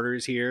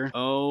starters here?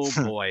 Oh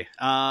boy.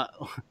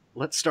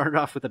 Let's start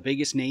off with the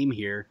biggest name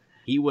here.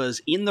 He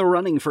was in the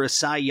running for a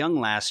Cy Young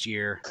last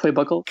year. Clay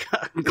Buchholz.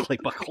 Clay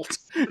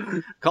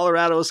Buchholz.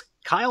 Colorado's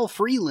Kyle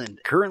Freeland,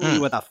 currently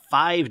with a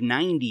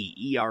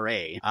 5.90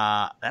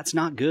 ERA. That's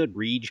not good,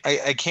 Reed.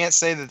 I can't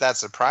say that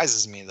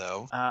surprises me,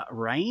 though.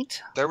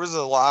 Right? There was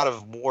a lot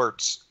of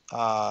warts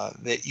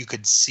that you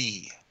could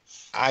see.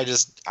 I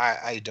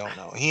don't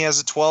know. He has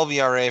a 12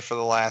 ERA for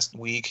the last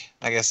week.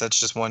 I guess that's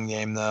just one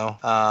game, though.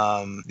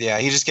 Yeah,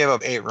 he just gave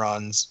up 8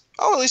 runs.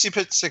 Oh, at least he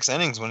pitched 6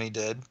 innings when he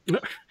did.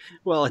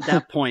 Well, at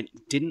that point,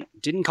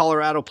 didn't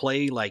Colorado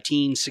play like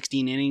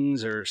 16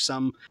 innings or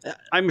some?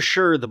 I'm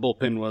sure the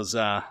bullpen was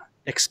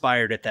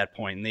expired at that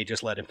point, and they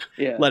just let him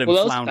that flounder.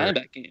 Was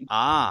Diamondback game.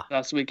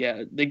 Last week,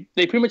 yeah, they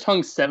pretty much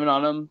hung 7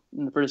 on him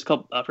in the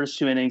first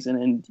 2 innings, and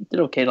then did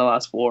okay the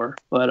last 4,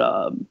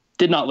 but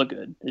did not look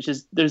good. It's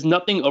just there's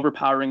nothing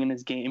overpowering in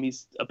his game.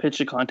 He's a pitch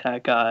to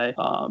contact guy,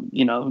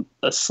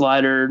 a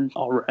slider,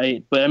 all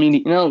right. But I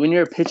mean, when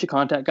you're a pitch to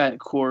contact guy at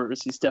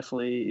Coors, he's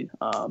definitely,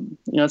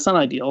 it's not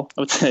ideal,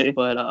 I would say.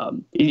 But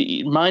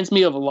he reminds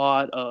me of a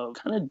lot of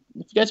kind of,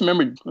 if you guys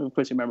remember, of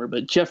course you remember,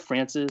 but Jeff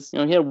Francis. He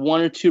had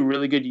 1 or 2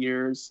 really good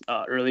years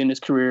early in his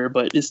career,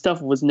 but his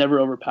stuff was never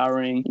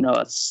overpowering.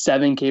 A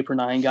 7K per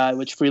 9 guy,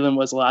 which Freeland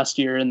was last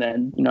year, and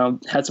then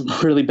had some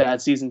really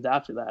bad seasons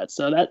after that.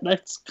 So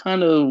that's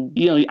kind of.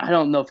 I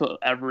don't know if he'll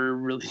ever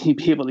really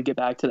be able to get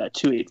back to that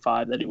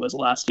 2.85 that he was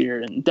last year,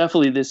 and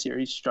definitely this year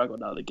he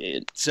struggled out of the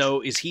gate.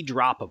 So is he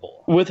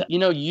droppable? With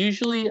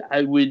usually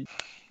I would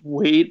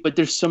wait, but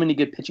there's so many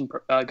good pitching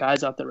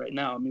guys out there right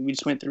now. I mean, we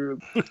just went through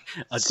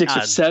 6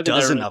 or 7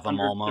 dozen of them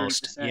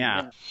almost.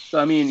 Yeah. So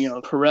I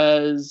mean,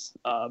 Perez.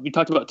 We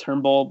talked about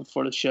Turnbull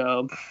before the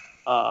show.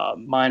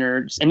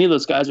 Minor, any of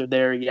those guys are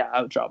there. Yeah,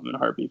 I would drop him in a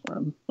heartbeat for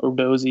him. Or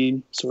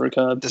Dozy,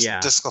 Soroka.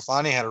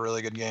 Desclafani had a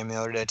really good game the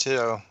other day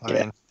too. I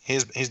mean,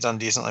 he's done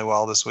decently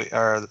well this week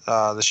or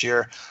this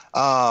year.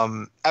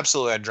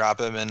 Absolutely, I'd drop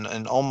him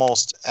in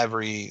almost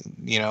every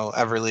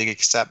league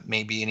except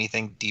maybe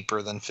anything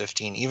deeper than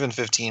 15. Even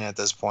 15 at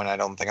this point, I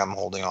don't think I'm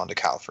holding on to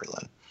Kyle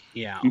Freeland.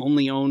 Yeah,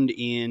 only owned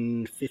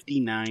in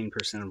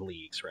 59% of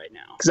leagues right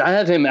now. Because I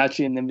have him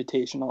actually in the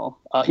Invitational.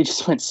 He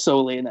just went so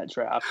late in that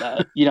draft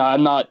that,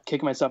 I'm not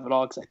kicking myself at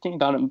all because I think I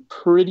got him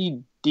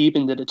pretty deep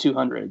into the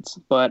 200s.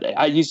 But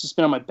I used to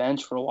spin on my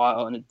bench for a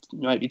while, and it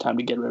might be time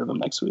to get rid of him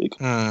next week.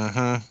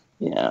 Mm-hmm.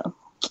 Yeah,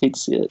 hate to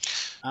see it.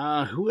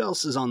 Who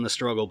else is on the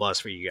struggle bus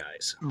for you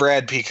guys?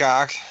 Brad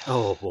Peacock.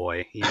 Oh,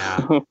 boy,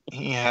 yeah.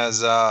 He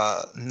has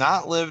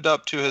not lived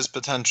up to his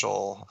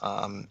potential.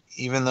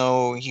 Even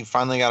though he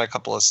finally got a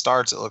couple of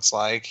starts, it looks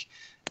like.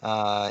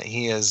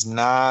 He has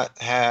not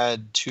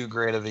had too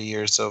great of a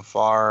year so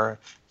far,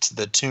 to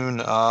the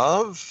tune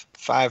of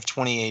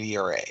 5.28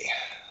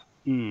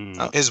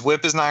 ERA. His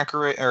whip is not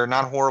great or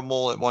not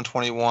horrible at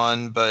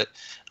 121, but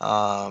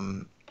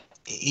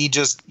he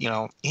just,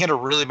 he had a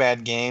really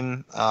bad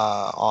game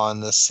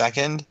on the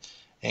second.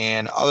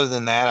 And other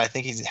than that, I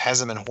think he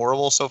hasn't been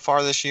horrible so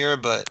far this year,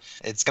 but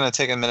it's going to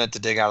take a minute to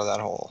dig out of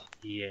that hole.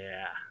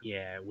 Yeah,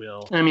 it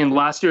will. I mean,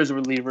 last year's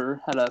reliever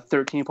had a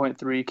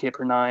 13.3 K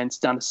per 9. It's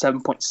down to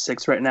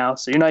 7.6 right now,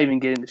 so you're not even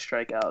getting the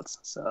strikeouts.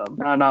 So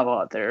not a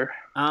lot there.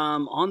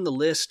 On the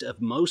list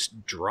of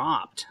most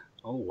dropped.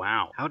 Oh,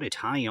 wow. How did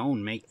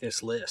Tyone make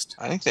this list?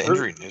 I think the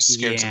injury news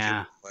scared some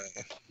people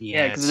away.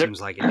 Yeah, it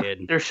seems like it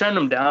did. They're shutting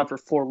him down for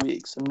 4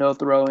 weeks, so no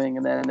throwing,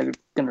 and then they're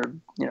going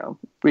to,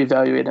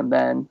 reevaluate him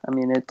then. I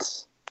mean,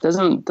 it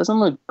doesn't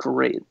look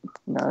great.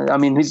 I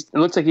mean, it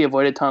looks like he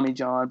avoided Tommy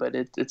John, but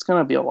it's going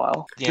to be a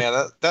while.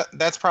 Yeah,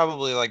 that's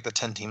probably like the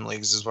 10-team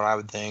leagues is what I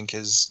would think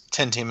is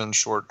 10-team and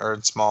short or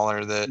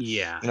smaller that,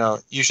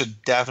 you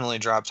should definitely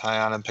drop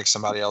Tyone and pick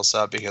somebody else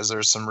up because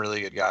there's some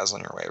really good guys on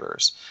your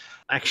waivers.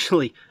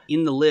 Actually,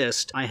 in the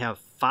list, I have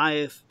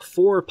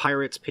four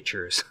Pirates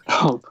pitchers.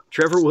 Oh,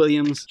 Trevor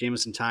Williams,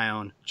 Jameson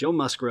Taillon, Joe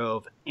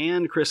Musgrove,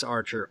 and Chris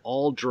Archer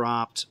all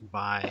dropped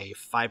by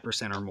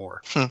 5% or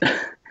more.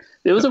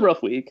 it was a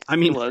rough week. I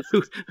mean, It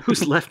was.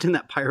 who's left in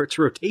that Pirates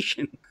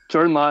rotation?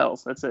 Jordan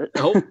Lyles, that's it.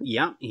 Oh,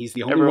 yeah, he's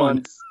the only one.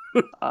 Everyone's.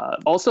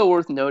 Also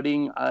worth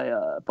noting,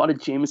 I bought a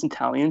Jameson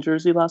Taillon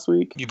jersey last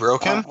week. You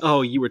broke him?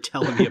 Oh, you were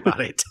telling me about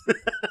it.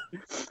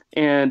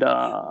 And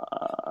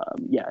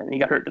and he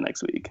got hurt the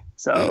next week.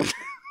 So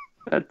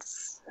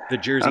that's The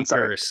jersey I'm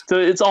sorry. curse. So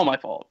it's all my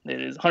fault.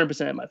 It is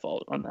 100% my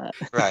fault on that.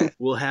 Right.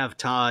 We'll have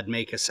Todd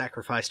make a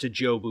sacrifice to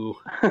Jobu.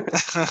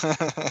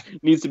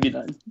 Needs to be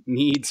done.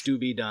 Needs to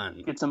be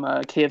done. Get some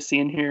KFC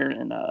in here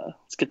and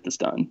let's get this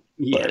done.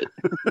 Yeah.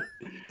 But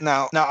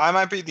Now I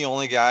might be the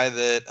only guy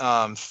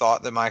that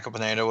thought that Michael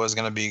Pineda was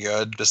going to be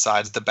good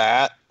besides the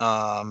bat.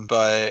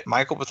 But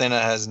Michael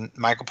Pineda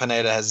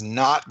has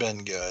not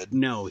been good.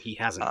 No, he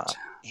hasn't.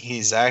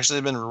 He's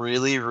actually been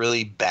really,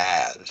 really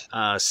bad.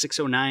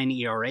 6.09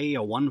 ERA,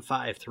 a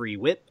 1.53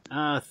 WHIP,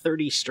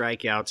 30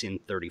 strikeouts in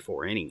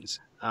 34 innings.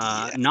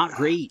 Not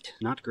great.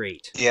 Not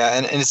great. Yeah,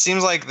 and it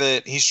seems like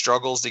that he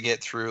struggles to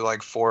get through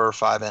like 4 or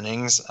 5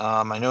 innings.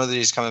 I know that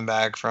he's coming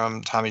back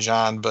from Tommy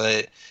John,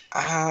 but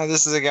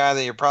this is a guy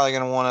that you're probably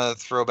going to want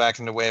to throw back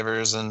into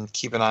waivers and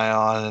keep an eye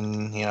on.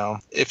 And, you know,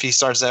 if he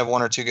starts to have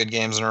 1 or 2 good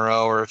games in a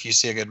row, or if you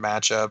see a good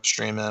matchup,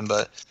 stream him.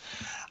 But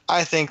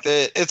I think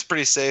that it's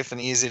pretty safe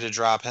and easy to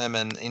drop him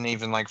in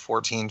even like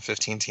 14,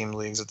 15 team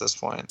leagues at this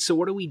point. So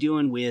what are we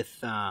doing with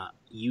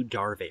Yu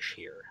Darvish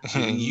here?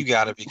 You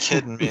got to be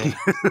kidding me.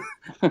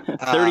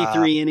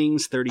 33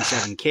 innings,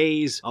 37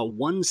 Ks, a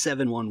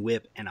 1.71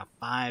 WHIP, and a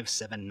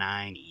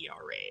 5.79 ERA.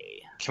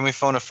 Can we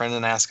phone a friend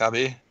and ask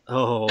Abby?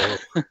 Oh,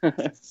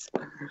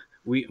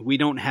 we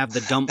don't have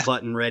the dump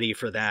button ready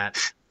for that.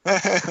 yeah,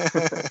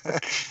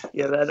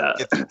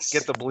 that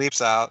Get the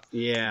bleeps out.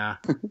 Yeah.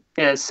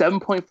 yeah,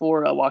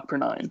 7.4 walk per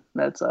 9.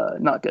 That's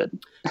not good.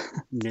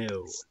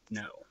 No.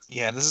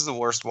 Yeah, this is the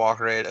worst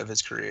walk rate of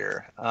his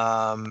career.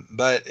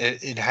 But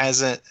it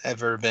hasn't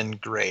ever been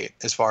great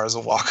as far as the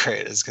walk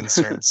rate is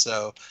concerned.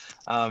 So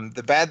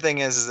the bad thing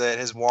is that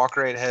his walk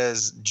rate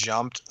has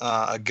jumped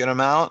a good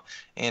amount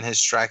and his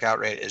strikeout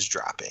rate is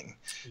dropping.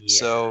 Yeah.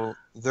 So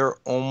they're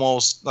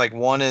almost like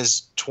one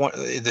is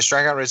the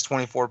strikeout rate is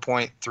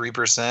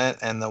 24.3%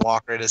 and the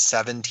walk rate is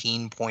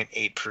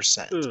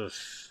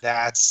 17.8%.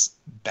 That's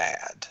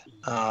bad.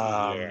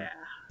 Yeah.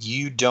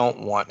 You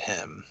don't want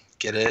him.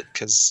 Get it?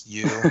 Because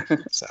you.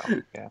 So,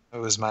 yeah, it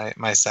was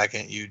my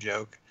second you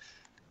joke.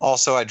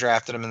 Also, I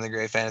drafted him in the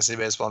Great Fantasy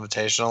Baseball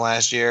Invitational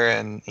last year,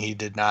 and he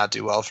did not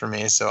do well for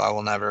me, so I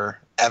will never,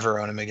 ever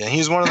own him again.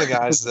 He's one of the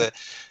guys that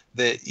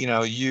you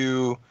know,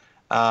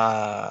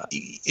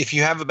 if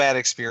you have a bad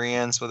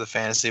experience with a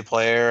fantasy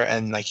player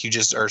and, like, you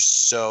just are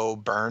so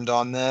burned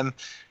on them,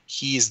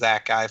 he's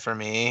that guy for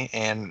me,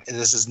 and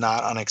this is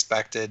not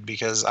unexpected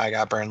because I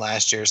got burned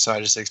last year, so I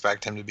just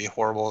expect him to be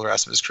horrible the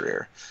rest of his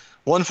career.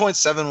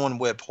 1.71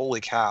 WHIP,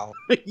 holy cow.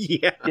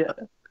 Yeah.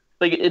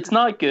 Like, it's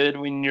not good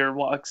when your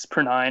walks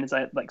per 9 is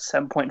at like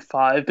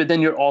 7.5, but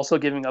then you're also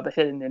giving up a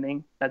hit an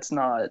inning. That's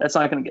not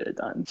going to get it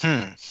done.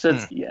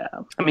 Yeah.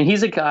 I mean,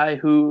 he's a guy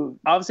who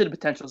obviously the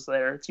potential's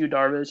there. It's Yu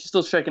Darvish. He's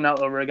still striking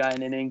out over a guy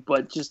an inning,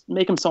 but just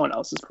make him someone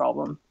else's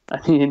problem.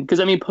 I mean,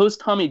 because post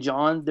Tommy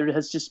John, there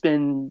has just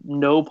been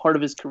no part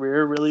of his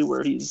career really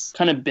where he's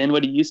kind of been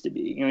what he used to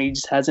be. You know, he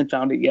just hasn't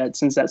found it yet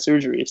since that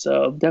surgery.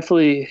 So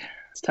definitely,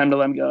 it's time to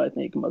let him go, I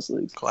think, in most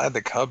leagues. Glad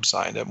the Cubs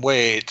signed him.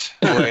 Wait.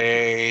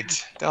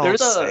 Don't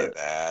say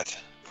that.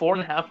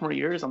 4.5 more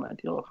years on that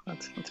deal.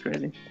 That's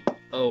crazy.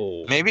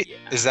 Oh. Maybe. Yeah.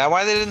 Is that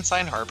why they didn't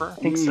sign Harper?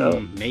 I think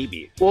so.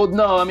 Maybe. Well,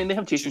 no, I mean, they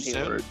have Jason Too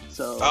Taylor.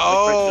 So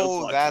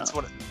Oh, like, that's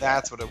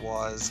what it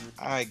was.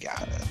 I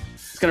got it.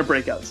 It's going to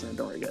break out soon.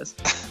 Don't worry, guys.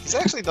 He's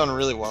actually done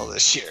really well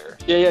this year.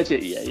 Yeah.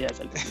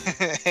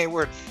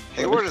 Hayward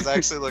is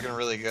actually looking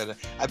really good.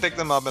 I picked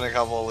him up in a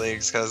couple of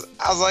leagues because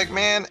I was like,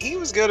 man, he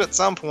was good at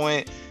some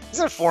point. He's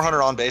at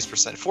 400 on base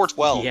percentage,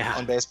 412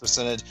 on base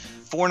percentage,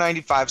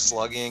 495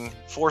 slugging,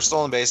 4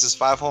 stolen bases,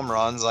 5 home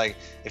runs. Like,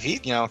 if he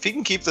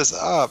can keep this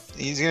up,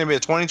 he's going to be a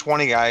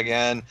 2020 guy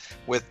again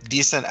with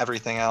decent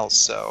everything else.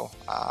 So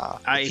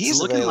it's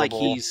looking like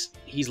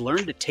he's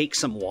learned to take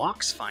some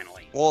walks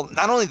finally. Well,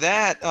 not only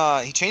that,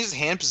 he changed his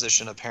hand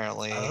position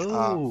apparently.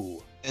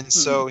 Oh. And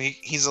so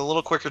he's a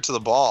little quicker to the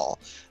ball.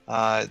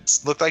 It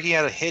looked like he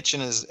had a hitch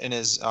in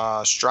his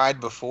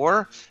stride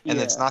before, and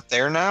it's not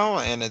there now.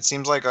 And it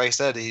seems like I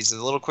said, he's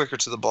a little quicker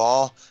to the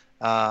ball.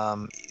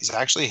 He's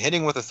actually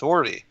hitting with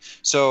authority.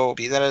 So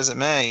be that as it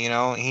may, you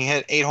know, he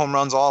hit 8 home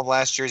runs all of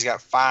last year. He's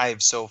got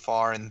 5 so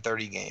far in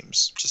 30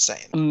 games. Just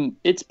saying.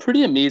 It's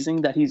pretty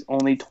amazing that he's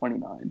only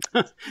 29.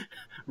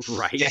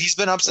 Right. Yeah, he's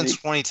been up since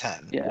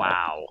 2010. Yeah.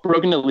 Wow.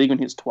 Broke into the league when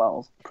he was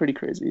 12. Pretty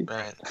crazy.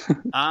 Right.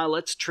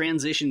 Let's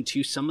transition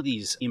to some of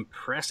these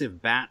impressive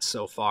bats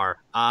so far.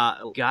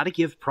 Got to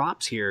give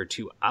props here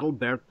to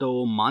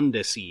Adalberto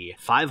Mondesi.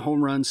 5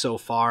 home runs so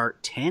far,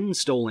 10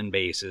 stolen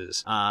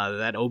bases.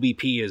 That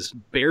OBP is is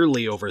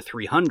barely over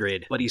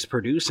 300, but he's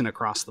producing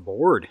across the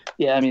board.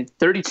 Yeah, I mean,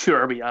 32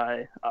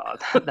 RBI.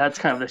 That's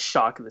kind of the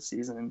shock of the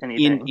season.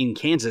 In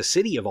Kansas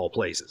City, of all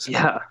places.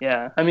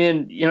 Yeah. I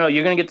mean, you're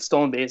going to get the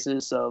stolen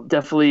bases, so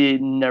definitely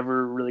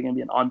never really going to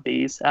be an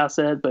on-base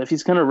asset. But if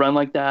he's going to run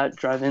like that,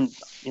 driving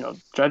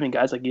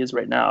guys like he is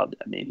right now,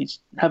 I mean, he's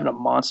having a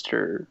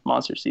monster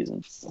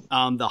season.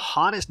 The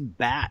hottest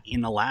bat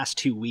in the last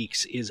 2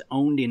 weeks is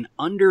owned in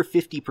under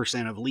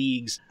 50% of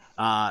leagues.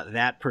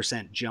 That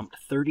percent jumped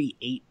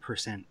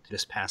 38%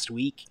 this past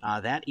week.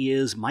 That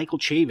is Michael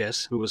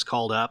Chavis, who was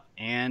called up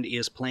and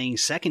is playing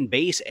second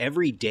base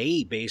every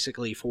day,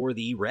 basically, for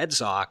the Red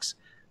Sox.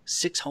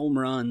 6 home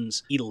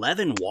runs,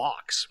 11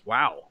 walks.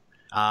 Wow.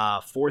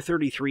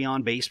 433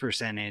 on base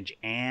percentage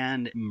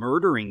and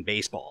murdering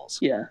baseballs.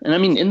 Yeah, and I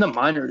mean, in the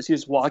minors, he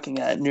was walking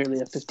at nearly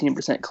a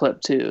 15%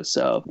 clip too.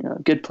 So,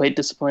 good plate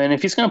discipline.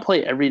 If he's going to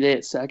play every day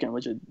at second,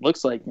 which it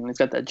looks like, and he's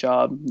got that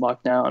job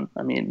locked down,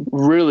 I mean,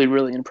 really,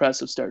 really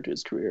impressive start to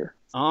his career.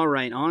 All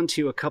right, on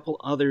to a couple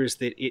others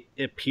that it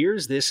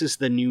appears this is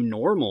the new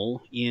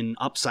normal in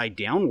Upside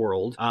Down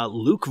world.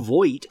 Luke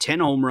Voit,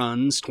 10 home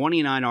runs,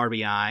 29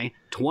 RBI,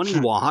 20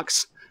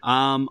 walks.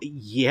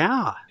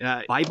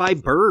 Bye-bye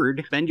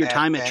Bird. Spend your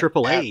time at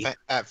AAA.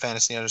 At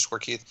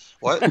fantasy_Keith.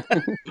 What?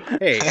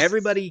 Hey,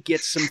 everybody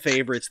gets some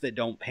favorites that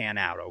don't pan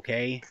out,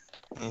 okay?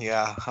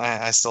 Yeah,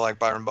 I still like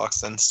Byron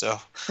Buxton, so.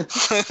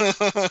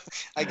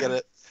 I get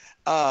it.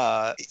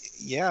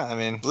 Yeah, I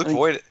mean, Luke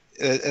Voit,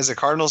 as a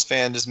Cardinals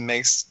fan, just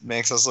makes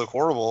us look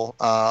horrible.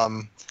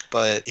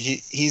 But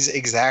he's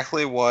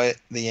exactly what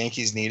the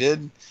Yankees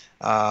needed.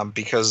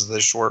 Because of the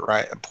short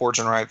porch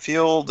and right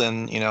field,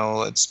 and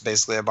it's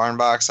basically a barn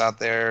box out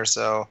there,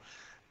 so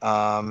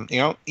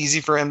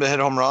easy for him to hit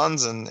home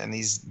runs, and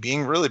he's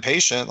being really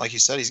patient. Like you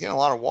said, he's getting a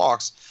lot of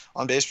walks.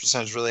 On base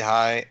percentage really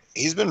high.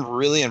 He's been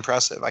really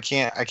impressive. I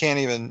can't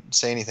even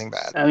say anything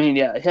bad. I mean,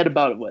 yeah, he had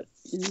about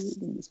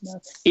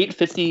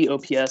 850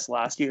 OPS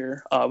last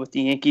year with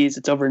the Yankees.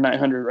 It's over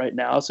 900 right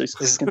now, so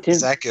he's continuing.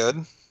 Is that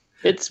good?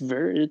 It's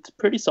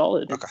pretty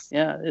solid. Okay.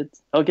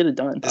 I'll get it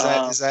done.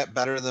 Is that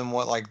better than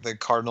what the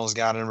Cardinals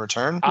got in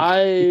return?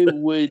 I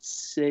would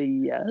say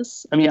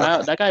yes. I mean,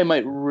 that guy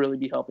might really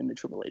be helping the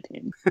AAA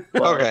team.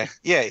 But, okay.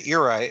 Yeah,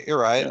 you're right.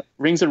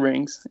 Rings and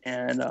rings,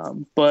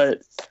 and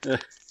but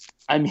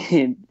I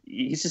mean,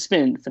 he's just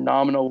been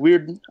phenomenal.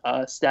 Weird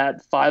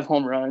stat: 5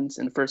 home runs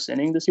in the first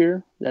inning this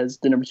year as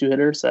the number 2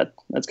 hitter. So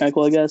that's kind of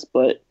cool, I guess.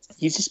 But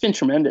he's just been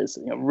tremendous.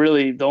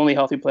 Really the only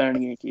healthy player in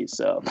the Yankees.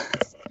 So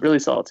really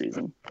solid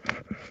season.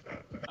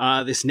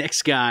 This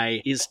next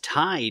guy is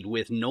tied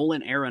with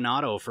Nolan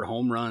Arenado for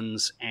home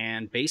runs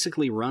and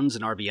basically runs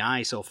and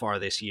RBI so far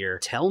this year.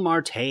 Tel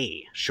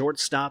Marte,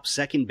 shortstop,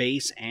 second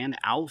base, and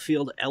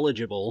outfield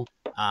eligible.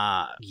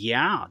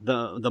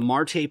 The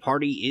Marte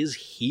party is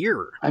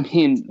here. I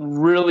mean,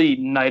 really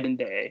night and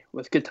day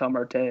with Ketel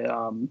Marte.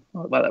 Wow,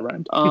 that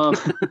rhymed.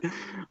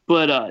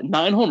 But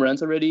 9 home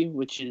runs already,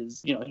 which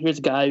is, here's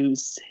a guy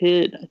who's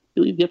hit, I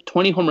believe,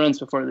 20 home runs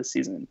before this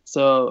season.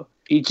 So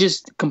he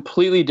just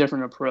completely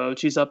different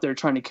approach. He's up there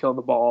trying to kill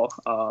the ball.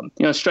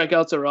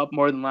 Strikeouts are up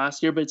more than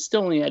last year, but it's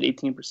still only at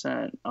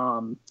 18%.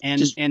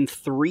 And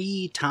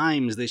 3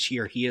 times this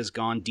year he has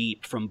gone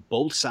deep from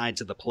both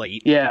sides of the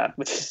plate. Yeah,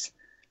 which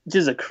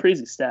is a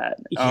crazy stat.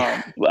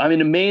 Yeah. I mean,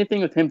 the main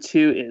thing with him,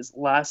 too, is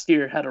last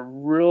year had a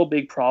real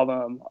big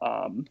problem.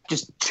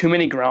 Just too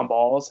many ground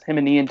balls. Him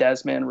and Ian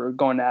Desmond were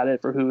going at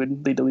it for who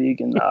would lead the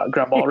league in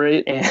ground ball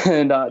rate.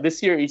 And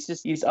this year,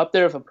 he's up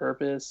there with a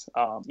purpose.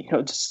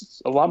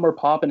 Just a lot more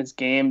pop in his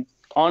game.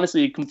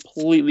 Honestly, a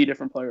completely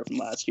different player from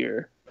last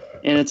year.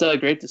 And it's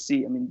great to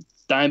see. I mean,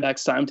 Diamondbacks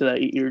signed him to that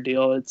 8-year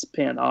deal. It's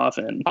paying off.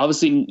 And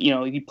obviously,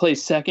 he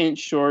plays second,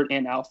 short,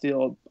 and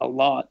outfield a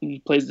lot. And he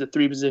plays the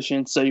 3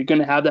 positions. So you're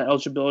going to have that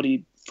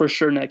eligibility for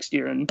sure next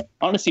year. And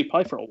honestly,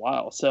 probably for a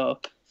while. So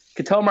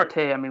Ketel Marte,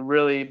 I mean,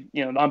 really,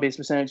 on-base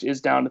percentage is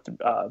down to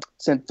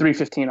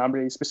 315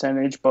 on-base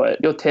percentage, but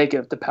you'll take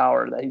it, the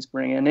power that he's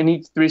bringing. And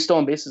he's 3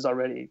 stolen bases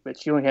already, but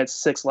he only had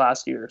 6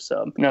 last year.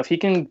 So, if he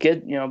can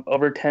get,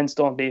 over 10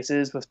 stolen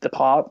bases with the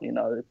pop,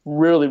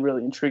 really,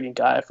 really intriguing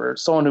guy for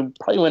someone who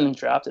probably went and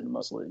drafted in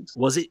most leagues.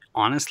 Was it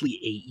honestly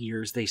 8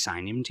 years they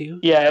signed him to?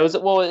 Yeah, it was.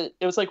 Well, it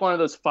was like one of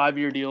those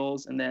 5-year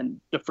deals, and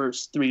then the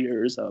first 3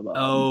 years of.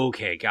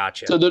 Okay,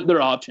 gotcha. So they're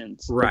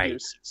options, right?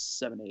 Years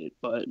 7, 8,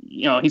 but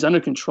he's under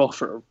control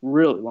for a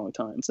really long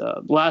time.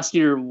 So last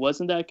year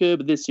wasn't that good,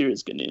 but this year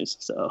is good news.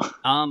 So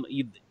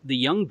the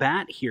young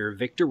bat here,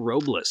 Victor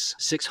Robles,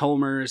 6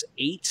 homers,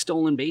 8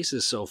 stolen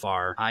bases so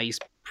far. He's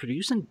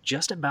producing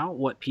just about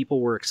what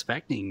people were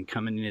expecting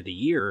coming into the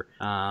year.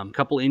 A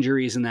couple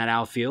injuries in that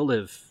outfield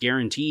have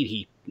guaranteed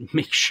he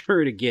makes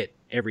sure to get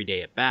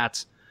everyday at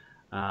bats.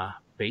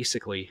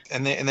 Basically.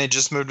 And they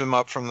just moved him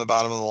up from the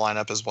bottom of the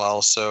lineup as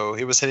well. So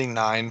he was hitting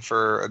 9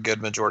 for a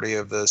good majority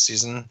of the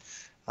season.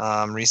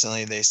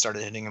 Recently they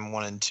started hitting him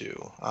 1 and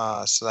 2.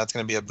 So that's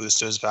going to be a boost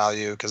to his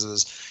value because of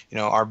his,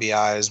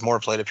 RBIs, more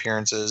plate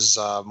appearances,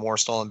 more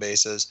stolen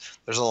bases.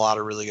 There's a lot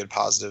of really good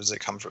positives that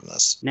come from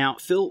this. Now,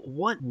 Phil,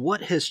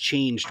 what has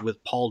changed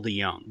with Paul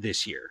DeJong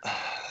this year?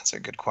 That's That's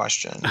a good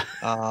question.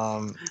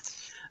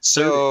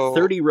 So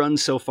 30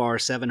 runs so far,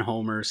 7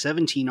 homers,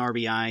 17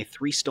 RBI,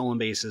 3 stolen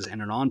bases,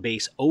 and an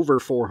on-base over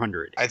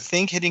 400. I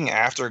think hitting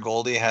after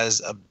Goldie has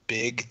a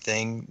big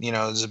thing,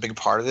 is a big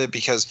part of it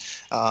because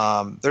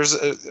there's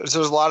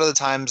a lot of the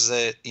times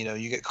that,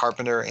 you get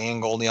Carpenter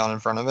and Goldie on in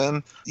front of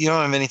him. You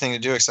don't have anything to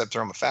do except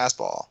throw him a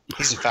fastball.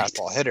 He's a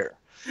fastball hitter.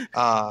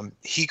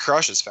 He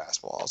crushes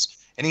fastballs.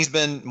 And he's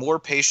been more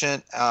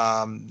patient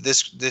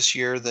this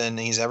year than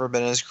he's ever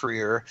been in his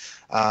career.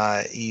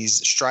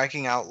 He's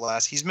striking out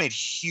less. He's made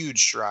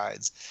huge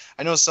strides.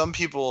 I know some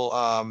people,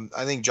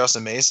 I think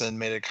Justin Mason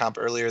made a comp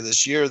earlier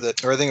this year or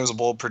I think it was a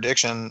bold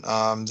prediction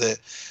that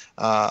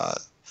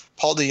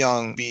Paul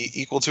DeJong be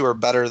equal to or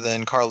better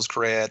than Carlos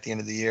Correa at the end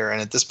of the year.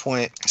 And at this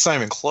point, it's not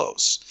even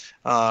close.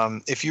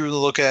 If you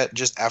look at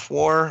just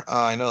FWAR,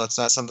 I know that's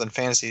not something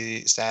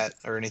fantasy stat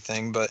or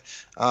anything, but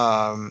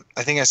I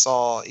think I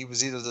saw it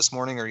was either this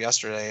morning or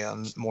yesterday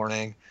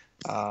morning.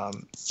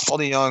 Paul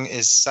DeJong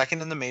is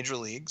second in the major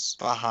leagues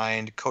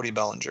behind Cody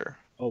Bellinger.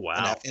 Oh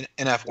wow!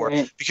 In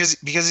FWAR because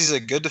he's a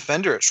good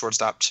defender at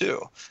shortstop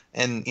too,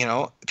 and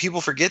people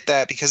forget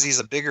that because he's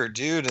a bigger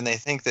dude and they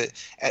think that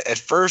at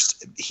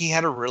first he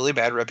had a really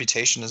bad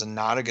reputation as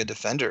not a good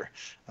defender,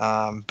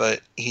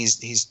 but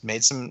he's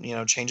made some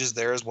changes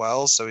there as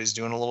well, so he's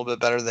doing a little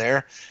bit better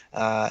there.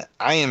 I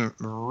am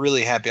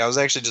really happy. I was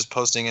actually just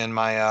posting in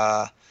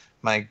my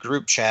my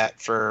group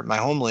chat for my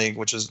home league,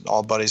 which is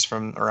all buddies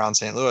from around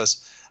St. Louis,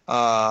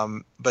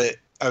 but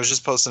I was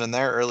just posting in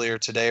there earlier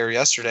today or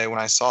yesterday when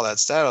I saw that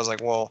stat. I was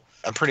like, well,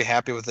 I'm pretty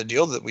happy with the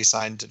deal that we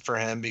signed for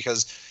him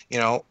because,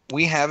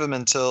 we have him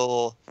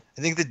until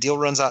I think the deal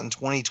runs out in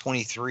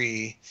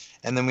 2023,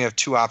 and then we have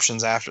 2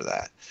 options after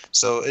that.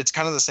 So it's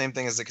kind of the same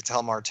thing as the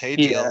Ketel Marte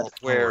deal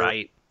where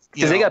right.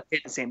 Because they got paid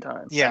at the same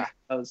time. Yeah.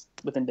 That was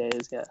within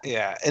days, yeah.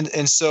 Yeah,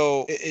 and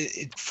so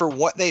for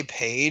what they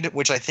paid,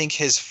 which I think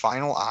his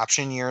final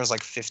option year is like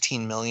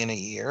 $15 million a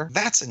year,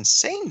 that's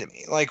insane to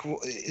me. Like,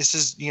 this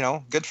is,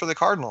 good for the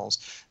Cardinals.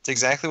 It's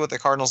exactly what the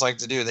Cardinals like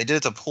to do. They did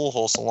it to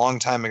Pujols a long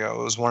time ago.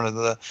 It was one of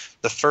the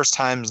first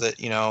times that,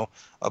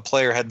 a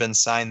player had been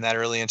signed that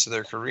early into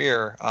their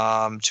career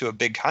to a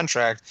big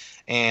contract,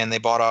 and they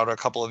bought out a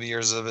couple of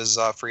years of his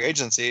free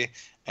agency.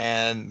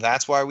 And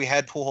that's why we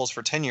had Pujols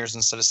for 10 years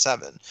instead of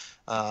 7.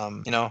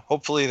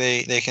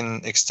 Hopefully they can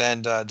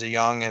extend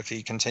DeJong if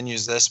he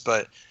continues this,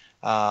 but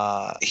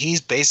he's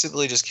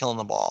basically just killing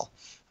the ball.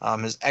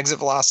 His exit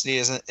velocity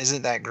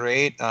isn't that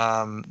great,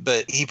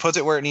 but he puts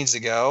it where it needs to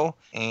go,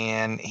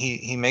 and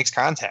he makes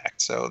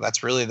contact. So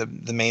that's really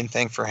the main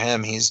thing for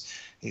him. He's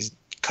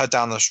cut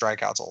down those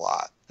strikeouts a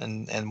lot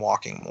and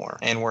walking more,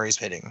 and where he's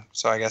hitting.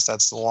 So I guess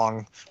that's the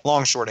long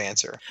short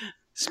answer.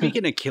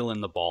 Speaking of killing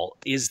the ball,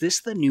 is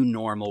this the new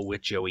normal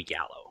with Joey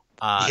Gallo?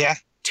 Yeah.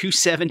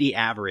 270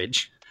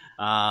 average,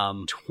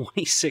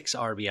 26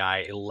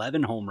 RBI,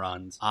 11 home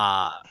runs.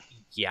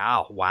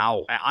 Yeah,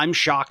 wow. I'm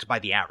shocked by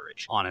the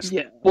average, honestly.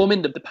 Yeah. Well, I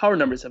mean, the power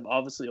numbers have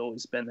obviously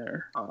always been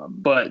there,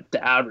 but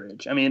the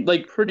average, I mean,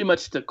 like pretty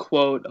much the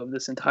quote of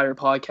this entire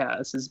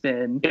podcast has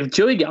been, if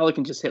Joey Gallo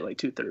can just hit like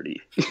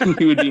 230,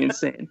 he would be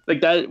insane.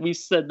 Like that, we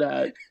said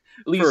that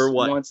at least for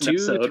what, once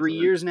 2-3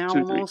 years now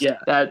almost? Yeah,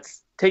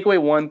 that's take away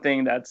one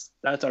thing, that's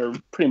our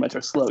pretty much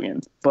our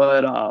slogan.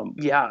 But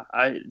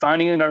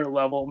finding another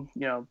level,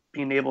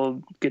 being able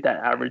to get that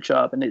average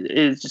up, and it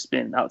has just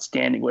been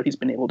outstanding what he's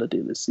been able to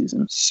do this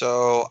season.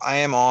 So I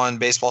am on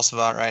Baseball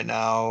Savant right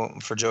now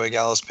for Joey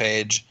Gallo's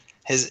page.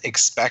 His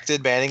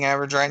expected batting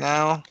average right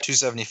now,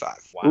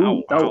 275.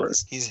 Wow. That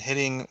works. He's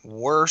hitting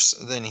worse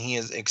than he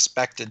is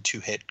expected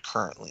to hit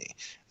currently.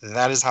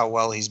 That is how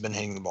well he's been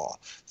hitting the ball.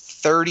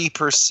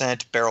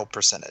 30% barrel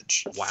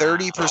percentage. Wow.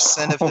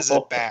 30% of his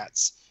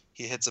at-bats,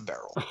 he hits a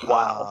barrel.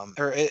 Wow.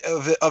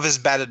 Of his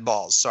batted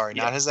balls. Sorry,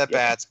 not his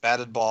at-bats,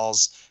 batted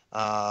balls.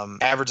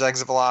 Average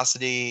exit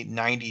velocity,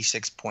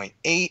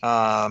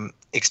 96.8.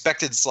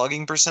 Expected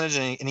slugging percentage,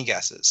 any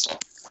guesses?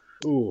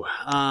 Ooh,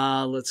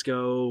 let's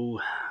go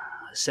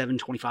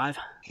 725.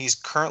 He's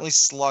currently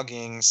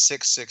slugging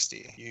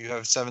 660. You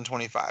have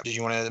 725. Did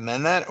you want to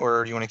amend that,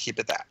 or do you want to keep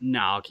it that? No,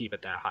 I'll keep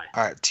it that high.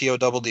 All right,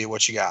 TODD,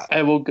 what you got?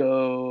 I will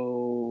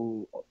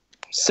go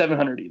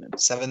 700 even.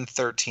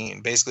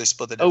 713. Basically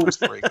split the difference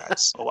for you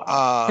guys. Oh,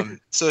 wow.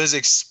 So his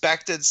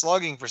expected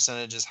slugging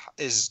percentage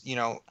is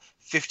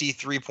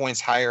 53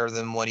 points higher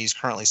than what he's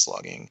currently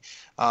slugging.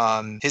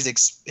 His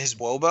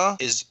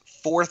WOBA is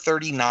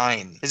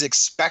 439. His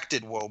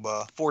expected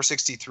WOBA,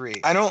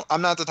 463.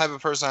 I'm not the type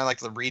of person I like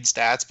to read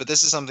stats, but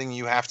this is something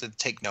you have to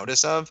take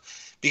notice of,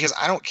 because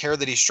I don't care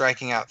that he's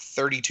striking out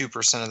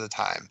 32% of the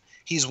time.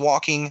 He's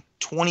walking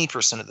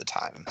 20% of the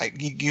time.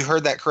 You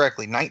heard that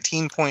correctly.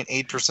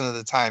 19.8% of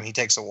the time he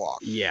takes a walk.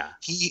 Yeah.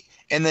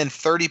 And then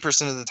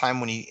 30% of the time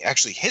when he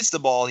actually hits the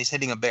ball, he's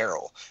hitting a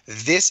barrel.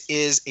 This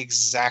is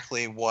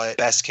exactly what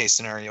best case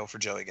scenario for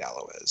Joey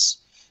Gallo is.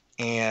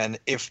 And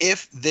if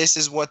this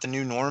is what the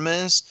new norm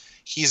is,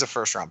 he's a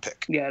first-round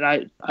pick. Yeah,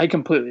 and I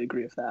completely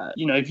agree with that.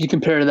 If you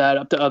compare that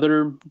up to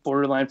other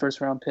borderline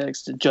first-round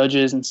picks, to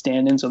Judges and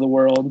stand-ins of the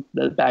world,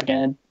 the back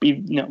end,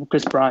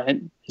 Chris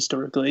Bryant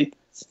historically,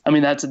 I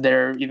mean, that's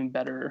there even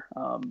better.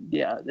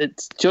 Yeah,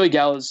 it's Joey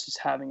Gallo is just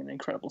having an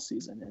incredible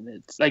season, and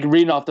it's like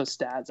reading off those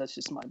stats, that's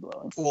just mind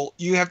blowing. Well,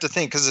 you have to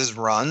think because his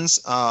runs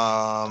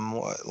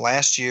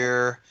last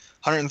year.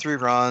 103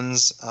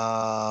 runs.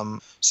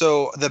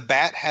 So the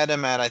bat had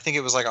him at, I think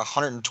it was like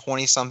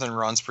 120 something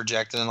runs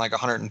projected and like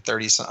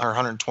 130 or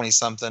 120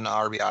 something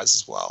RBIs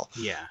as well.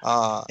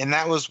 Yeah. And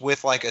that was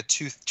with like a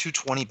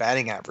 220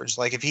 batting average.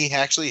 Like if he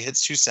actually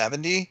hits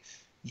 270,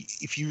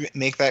 if you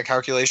make that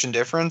calculation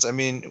difference, I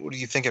mean, what are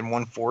you thinking,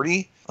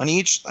 140 on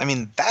each? I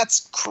mean,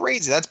 that's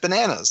crazy. That's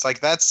bananas. Like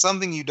that's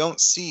something you don't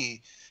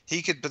see.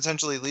 He could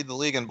potentially lead the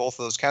league in both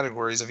of those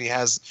categories if he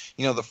has,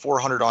 the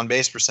 400 on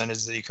base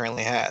percentage that he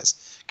currently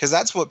has. Because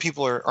that's what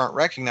people aren't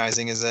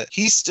recognizing is that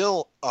he's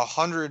still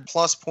 100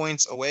 plus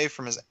points away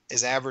from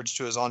his average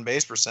to his on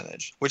base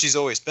percentage, which he's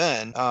always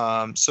been.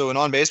 So in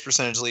on base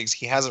percentage leagues,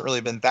 he hasn't really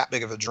been that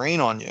big of a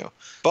drain on you,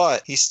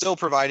 but he's still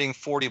providing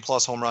 40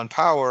 plus home run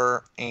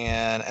power.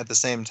 And at the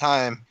same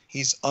time,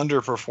 he's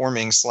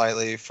underperforming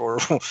slightly for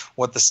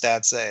what the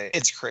stats say.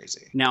 It's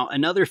crazy. Now,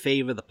 another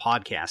fave of the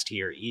podcast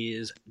here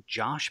is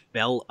Josh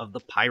Bell of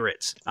the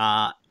Pirates.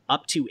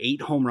 Up to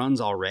 8 home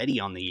runs already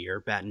on the year,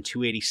 batting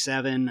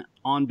 .287,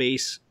 on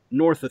base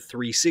north of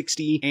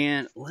 360.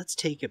 And let's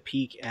take a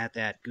peek at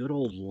that good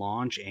old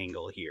launch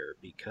angle here,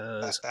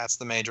 because that's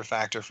the major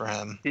factor for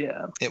him.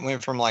 Yeah. It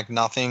went from like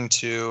nothing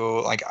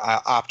to like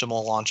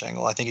optimal launch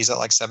angle. I think he's at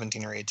like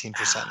 17 or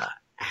 18% now.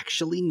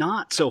 Actually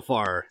not so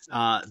far.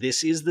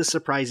 This is the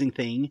surprising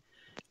thing.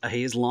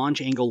 His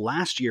launch angle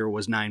last year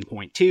was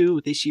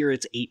 9.2. This year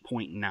it's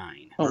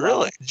 8.9. Oh,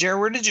 really? Jared,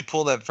 where did you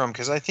pull that from?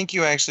 Because I think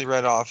you actually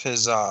read off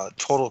his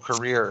total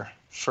career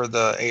for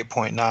the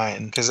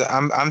 8.9. Because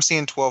I'm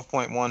seeing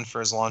 12.1 for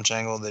his launch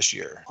angle this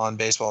year on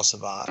Baseball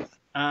Savant.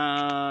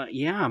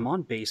 Yeah, I'm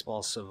on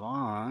Baseball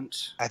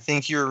Savant. I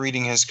think you're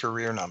reading his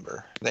career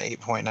number. The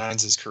 8.9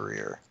 is his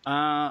career.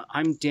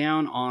 I'm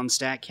down on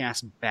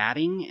StatCast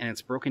batting, and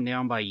it's broken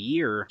down by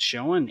year,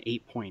 showing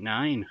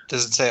 8.9.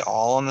 Does it say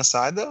all on the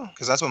side, though?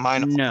 Because that's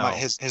what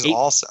his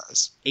all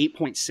says.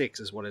 8.6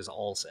 is what his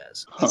all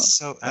says.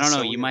 Huh. I don't know.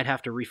 So you weird. might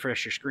have to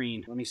refresh your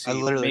screen. Let me see. I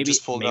literally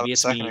just pulled it up a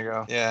second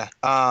ago. Yeah.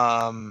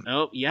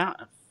 Oh, yeah.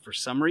 For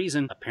some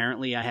reason,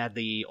 apparently I had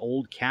the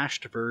old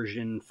cached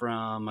version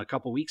from a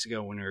couple weeks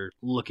ago when we were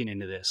looking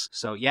into this.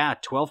 So yeah,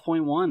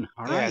 12.1.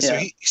 All right.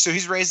 Yeah, so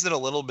he's raised it a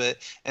little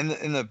bit, and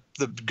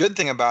the good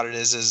thing about it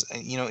is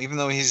even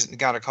though he's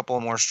got a couple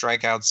more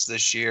strikeouts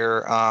this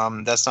year,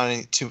 that's not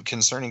any too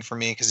concerning for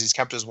me because he's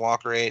kept his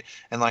walk rate,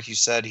 and like you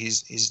said,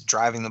 he's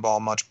driving the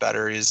ball much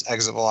better. His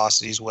exit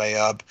velocity is way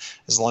up.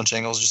 His launch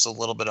angle is just a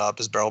little bit up.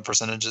 His barrel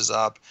percentage is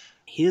up.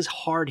 His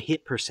hard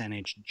hit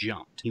percentage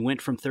jumped. He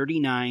went from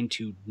 39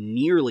 to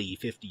nearly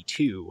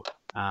 52.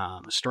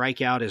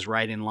 Strikeout is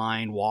right in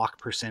line. Walk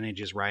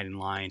percentage is right in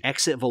line.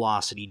 Exit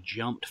velocity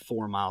jumped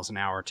 4 miles an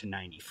hour to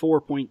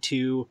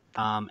 94.2.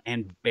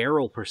 And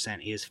barrel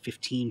percent is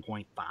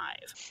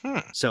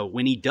 15.5. So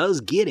when he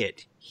does get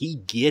it, he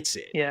gets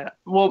it. Yeah.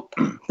 Well,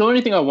 the only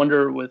thing I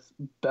wonder with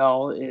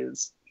Bell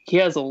is he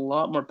has a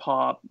lot more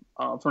pop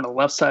from the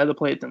left side of the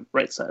plate than the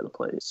right side of the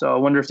plate. So I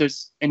wonder if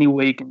there's any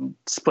way you can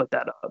split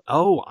that up.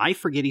 Oh, I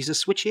forget he's a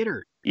switch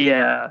hitter.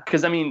 Yeah,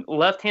 because I mean,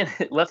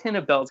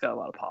 left-handed Bell's got a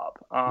lot of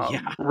pop.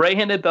 Yeah.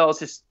 Right-handed Bell's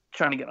just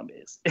trying to get on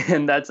base,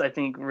 and that's, I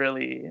think,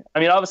 really. I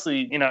mean,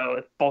 obviously,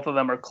 if both of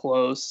them are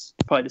close,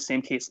 probably the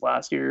same case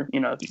last year.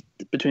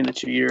 Between the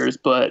 2 years.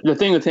 But the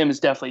thing with him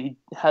is definitely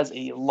he has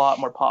a lot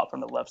more pop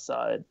from the left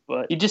side.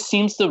 But he just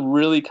seems to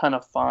really kind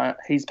of find.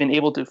 He's been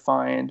able to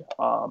find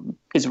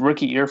his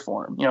rookie year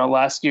form.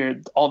 Last year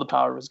all the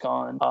power was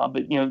gone.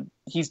 But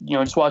he's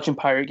just watching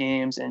Pirate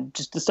games and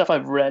just the stuff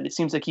I've read, it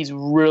seems like he's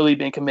really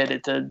been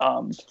committed to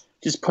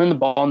just putting the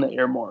ball in the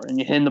air more and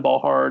hitting the ball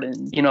hard.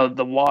 And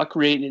the walk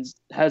rate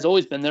has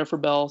always been there for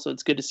Bell, so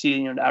it's good to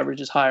see the average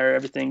is higher,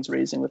 everything's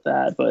raising with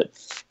that. But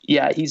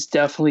yeah, he's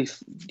definitely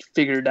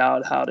figured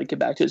out how to get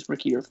back to his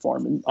rookie year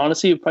form, and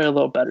honestly probably a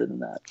little better than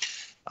that.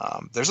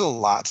 There's a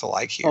lot to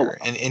like here.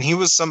 And he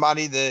was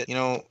somebody that,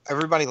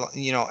 everybody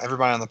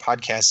on the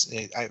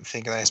podcast, I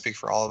think that I speak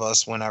for all of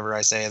us whenever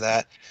I say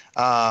that,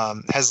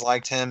 has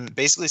liked him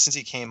basically since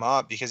he came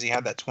up because he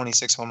had that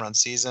 26 home run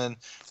season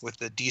with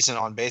the decent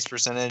on base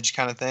percentage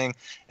kind of thing.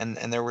 And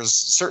there was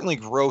certainly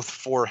growth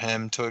for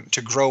him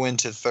to grow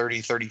into 30,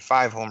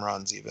 35 home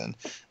runs even.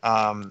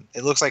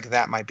 It looks like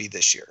that might be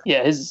this year.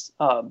 Yeah, his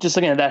just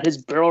looking at that, his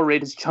barrel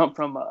rate has jumped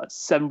from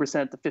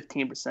 7% to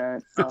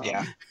 15%.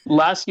 Yeah.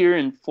 Last year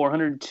in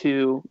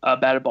 402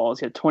 batted balls,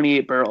 he had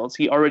 28 barrels.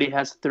 He already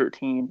has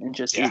 13 in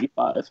just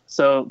 85.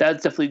 So that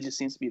definitely just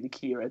seems to be the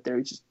key right there.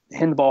 He's just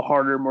hitting the ball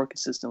harder, more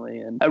consistently.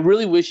 And I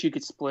really wish you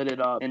could split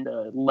it up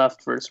into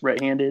left versus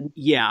right-handed.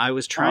 Yeah, I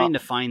was trying to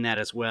find that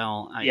as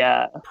well.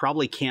 I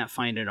probably can't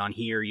find it on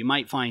here. You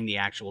might find the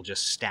actual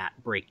just stat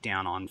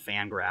breakdown on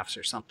Fangraphs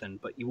or something,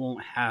 but you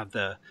won't have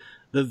the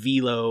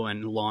velo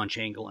and launch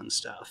angle and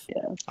stuff.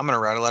 Yeah. I'm going to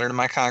write a letter to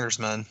my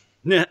congressman.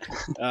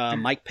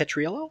 Mike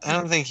Petriello? I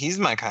don't think he's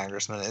my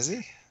congressman, is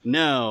he?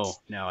 No,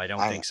 I don't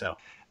think so.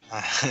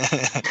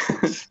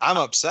 I'm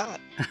upset.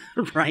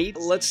 Right?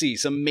 Let's see,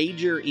 some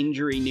major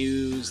injury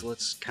news.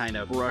 Let's kind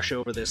of brush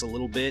over this a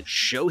little bit.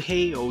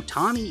 Shohei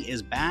Ohtani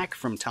is back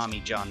from Tommy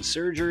John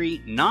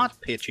surgery, not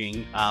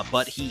pitching,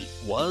 but he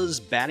was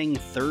batting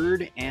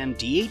third and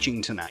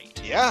DHing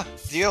tonight. Yeah,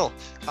 deal.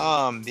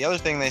 The other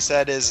thing they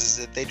said is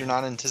that they do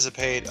not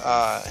anticipate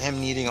him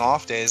needing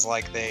off days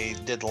like they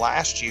did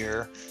last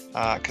year,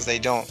 because they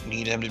don't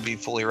need him to be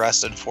fully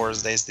rested for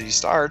his days that he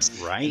starts.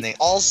 Right. And they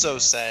also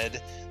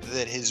said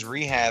that his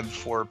rehab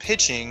for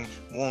pitching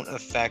won't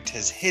affect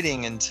his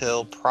hitting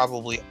until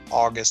probably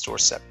August or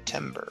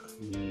September.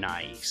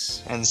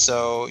 Nice. And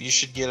so you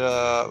should get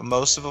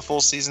most of a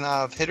full season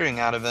of hitting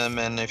out of him.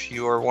 And if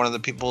you are one of the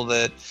people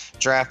that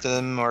drafted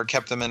him or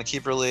kept him in a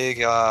keeper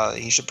league,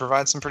 he should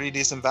provide some pretty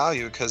decent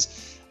value,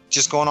 because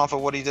just going off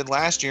of what he did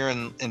last year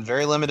and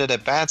very limited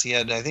at bats, he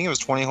had, I think it was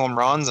 20 home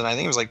runs, and I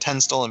think it was like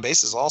 10 stolen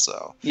bases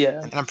also.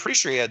 Yeah. And I'm pretty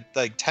sure he had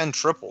like 10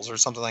 triples or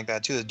something like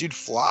that too. The dude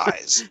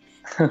flies.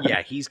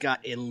 Yeah, he's got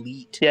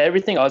elite. Yeah,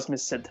 everything Osmus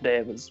said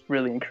today was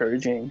really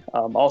encouraging.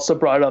 Also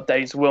brought up that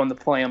he's willing to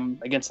play him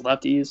against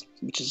lefties,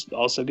 which is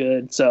also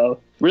good. So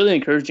really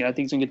encouraging. I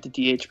think he's going to get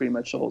the DH pretty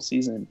much the whole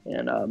season.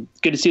 And it's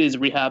good to see his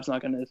rehab's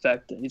not going to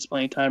affect his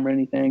playing time or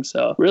anything.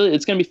 So really,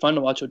 it's going to be fun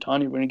to watch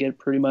Ohtani. We're going to get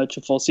pretty much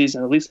a full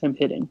season, at least him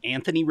hitting.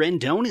 Anthony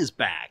Rendon is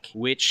back,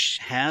 which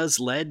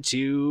has led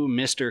to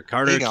Mr.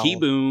 Carter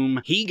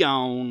Kieboom. He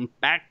gone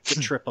back to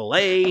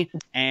AAA,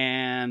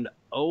 and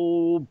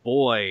oh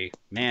boy,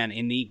 man,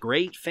 in the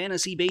Great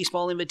Fantasy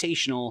Baseball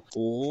Invitational,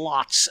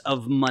 lots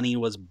of money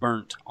was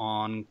burnt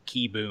on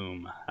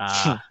Kieboom,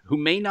 who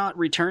may not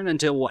return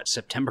until, what,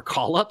 September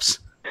call-ups?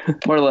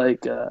 More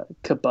like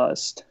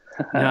Kabust.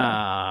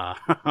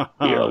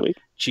 Yearly.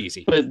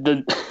 Cheesy. But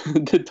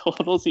the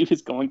totals he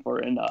was going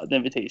for in the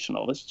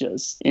Invitational was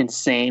just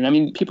insane. I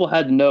mean, people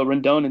had to know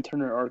Rendon and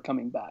Turner are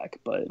coming back,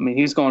 but I mean,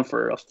 he was going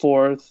for a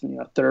fourth,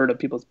 third of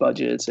people's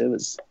budgets. It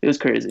was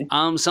crazy.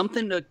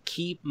 Something to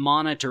keep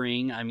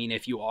monitoring. I mean,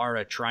 if you are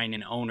a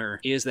Trinan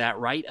owner, is that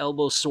right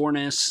elbow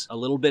soreness, a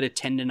little bit of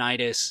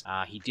tendonitis.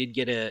 He did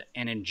get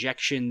an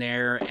injection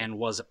there and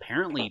was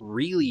apparently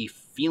really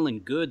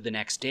feeling good the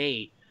next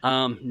day.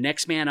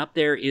 Next man up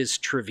there is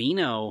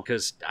Trevino,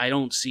 because I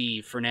don't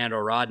see Fernando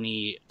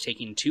Rodney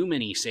taking too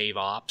many save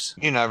ops.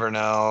 You never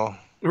know.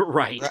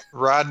 Right.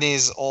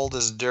 Rodney's old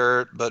as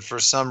dirt, but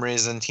for some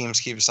reason teams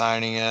keep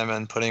signing him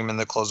and putting him in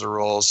the closer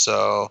role,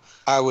 so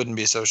I wouldn't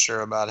be so sure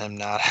about him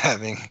not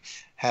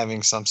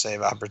having some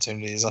save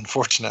opportunities,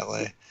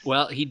 unfortunately.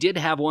 Well, he did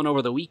have one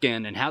over the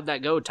weekend, and how'd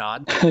that go,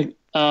 Todd?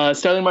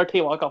 Starling Marte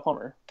walk-off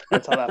homer.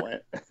 That's how that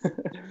went.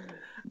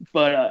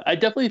 But I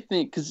definitely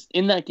think, because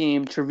in that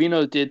game,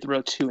 Trevino did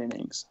throw 2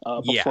 innings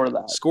before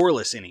that.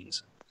 Scoreless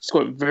innings. He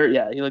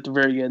looked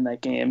very good in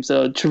that game.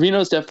 So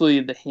Trevino's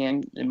definitely the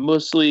hand in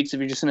most leagues. If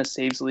you're just in a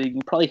saves league, you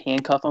can probably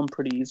handcuff him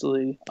pretty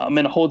easily.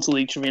 In a holds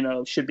league,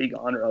 Trevino should be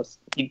gone, or else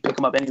you can pick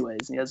him up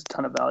anyways. And he has a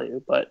ton of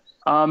value. But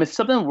if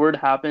something were to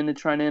happen to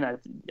Trinan,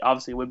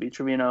 obviously it would be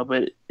Trevino.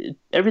 But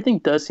everything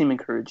does seem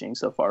encouraging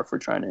so far for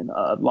Trinan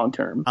long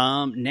term.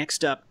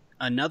 Next up,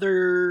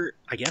 another,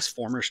 I guess,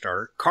 former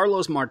starter,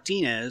 Carlos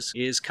Martinez,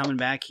 is coming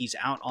back. He's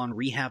out on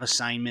rehab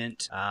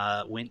assignment,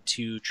 went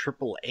to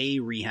AAA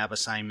rehab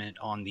assignment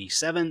on the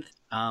 7th.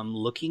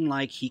 Looking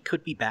like he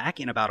could be back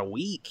in about a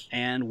week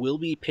and will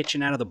be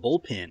pitching out of the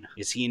bullpen.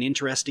 Is he an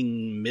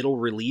interesting middle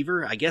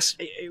reliever? I guess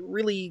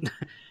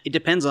it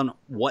depends on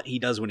what he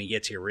does when he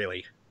gets here,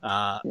 really.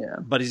 Yeah.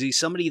 But is he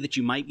somebody that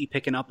you might be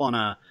picking up on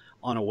a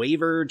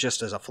waiver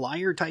just as a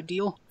flyer type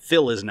deal?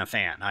 Phil isn't a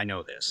fan. I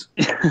know this.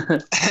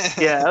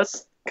 Yeah, I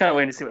was kind of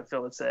waiting to see what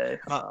Phil would say.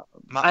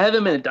 I have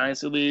him in a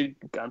dynasty league,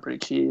 gotten pretty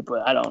cheap,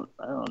 but I don't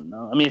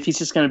know. I mean, if he's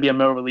just going to be a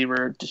middle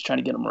reliever, just trying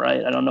to get him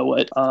right, I don't know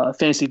what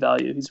fantasy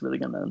value he's really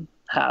going to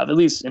have, at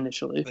least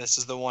initially. This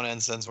is the one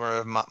instance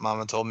where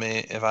Mama told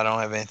me if I don't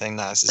have anything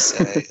nice to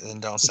say, then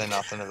don't say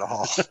nothing at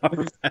all.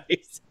 All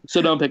right.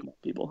 So don't pick him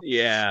up, people.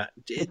 Yeah,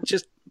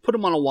 just put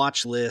him on a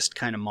watch list,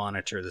 kind of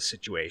monitor the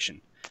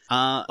situation.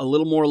 A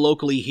little more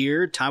locally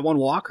here, Taijuan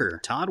Walker.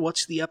 Todd,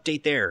 what's the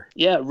update there?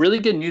 Yeah, really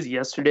good news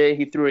yesterday.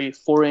 He threw a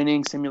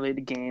 4-inning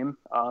simulated game.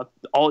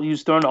 He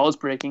was throwing all his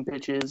breaking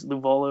pitches.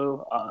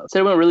 Luvolo said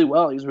it went really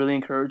well. He was really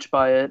encouraged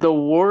by it. The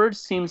award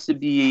seems to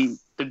be,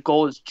 the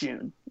goal is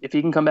June. If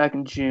he can come back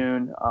in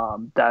June,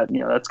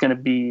 that's going to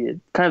be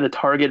kind of the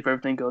target if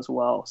everything goes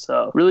well.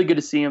 So really good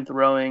to see him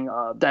throwing.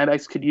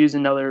 Diamondbacks could use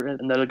another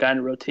guy in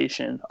the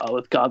rotation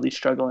with Godley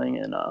struggling,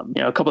 and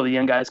a couple of the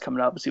young guys coming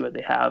up and see what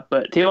they have.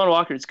 But Taijuan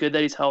Walker, it's good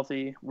that he's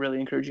healthy. Really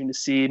encouraging to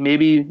see.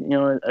 Maybe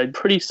a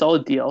pretty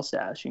solid DL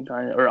stash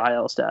or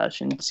IL stash,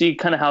 and see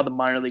kind of how the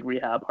minor league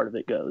rehab part of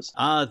it goes.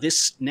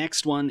 This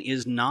next one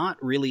is not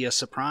really a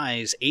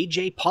surprise.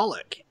 AJ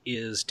Pollock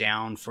is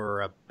down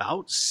for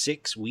about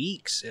 6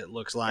 weeks, it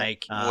looks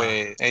like.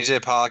 Wait,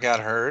 AJ Pollock got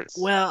hurt?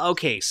 Well,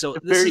 okay, so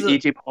this is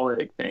AJ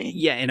Pollock thing.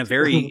 Yeah, in a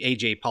very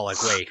AJ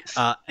Pollock way.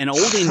 An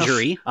old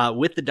injury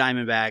with the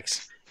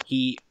Diamondbacks.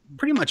 He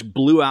pretty much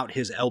blew out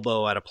his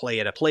elbow at a play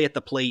at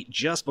the plate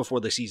just before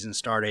the season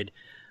started.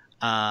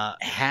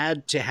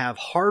 had to have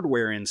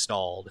hardware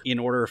installed in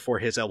order for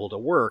his elbow to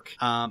work.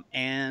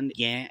 And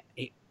yeah,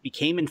 it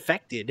became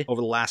infected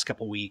over the last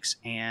couple weeks,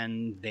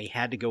 and they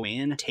had to go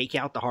in, take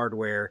out the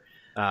hardware,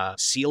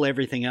 seal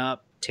everything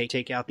up,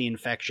 take out the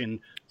infection.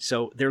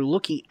 So they're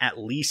looking at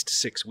least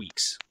 6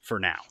 weeks for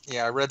now.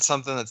 Yeah, I read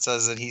something that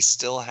says that he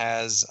still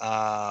has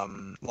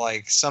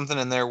like something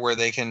in there where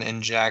they can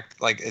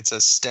inject, like it's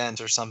a stent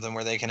or something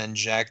where they can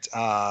inject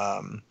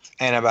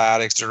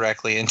antibiotics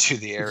directly into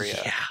the area.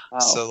 Yeah. Wow.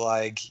 So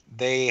like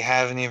they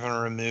haven't even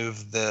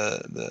removed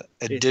the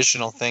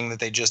additional thing that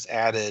they just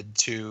added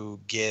to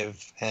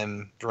give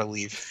him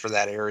relief for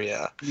that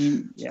area.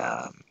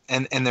 Yeah.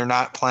 And they're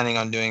not planning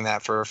on doing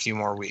that for a few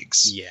more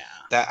weeks. Yeah.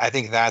 I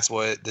think that's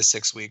what the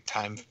 6 week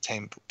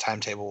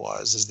timetable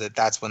was, is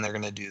that's when they're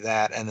going to do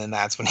that. And then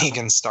that's when he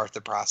can start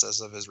the process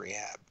of his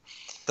rehab.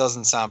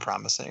 Doesn't sound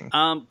promising.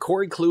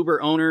 Corey Kluber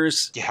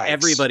owners, Yikes.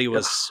 everybody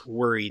was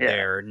worried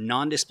there.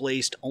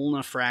 Non-displaced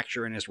ulna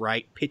fracture in his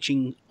right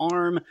pitching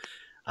arm.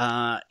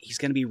 He's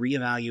going to be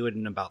reevaluated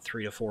in about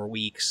 3 to 4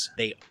 weeks.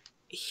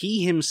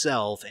 He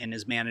himself and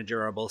his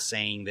manager are both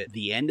saying that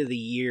the end of the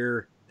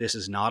year, this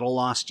is not a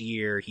lost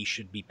year. He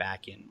should be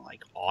back in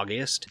like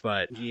August.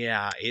 But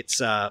yeah,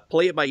 it's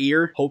play it by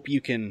ear. Hope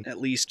you can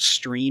at least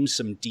stream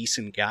some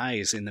decent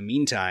guys in the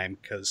meantime,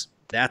 because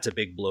that's a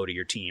big blow to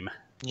your team.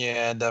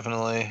 Yeah,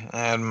 definitely. I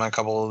had him in a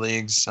couple of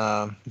leagues.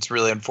 It's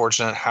really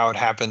unfortunate how it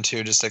happened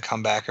too, just a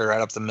comebacker right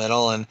up the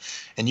middle, and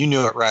you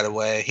knew it right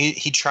away.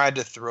 He tried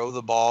to throw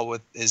the ball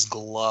with his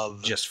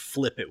glove. Just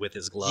flip it with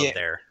his glove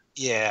there.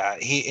 Yeah,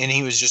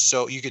 he was just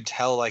so, you could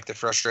tell like the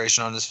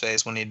frustration on his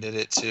face when he did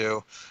it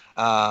too.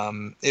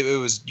 It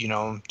was,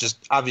 just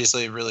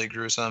obviously really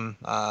gruesome,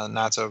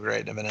 not so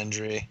great of an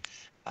injury.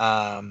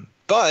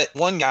 But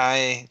one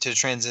guy to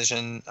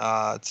transition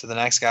to the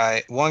next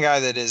guy, one guy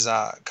that is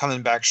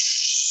coming back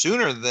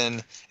sooner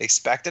than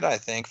expected, I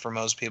think, for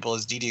most people,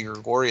 is Didi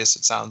Gregorius,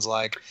 it sounds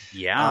like.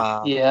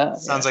 Yeah.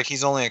 Sounds like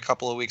he's only a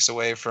couple of weeks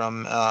away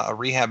from a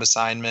rehab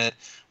assignment,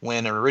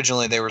 when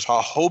originally they were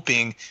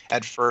hoping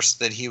at first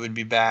that he would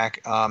be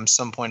back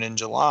some point in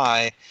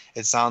July.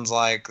 It sounds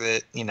like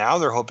that now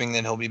they're hoping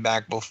that he'll be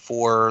back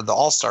before the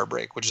All-Star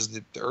break, which is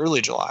the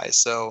early July.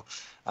 So,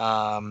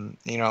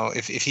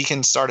 if he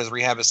can start his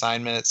rehab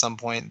assignment at some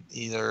point,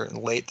 either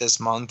late this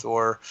month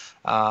or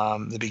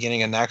the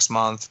beginning of next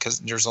month, because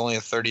there's only a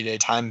 30-day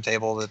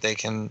timetable that they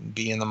can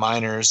be in the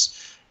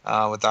minors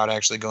without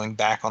actually going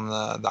back on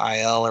the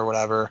IL or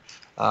whatever.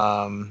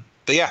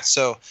 But yeah,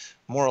 so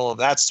moral of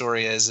that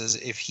story is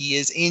if he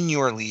is in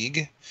your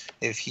league,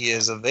 if he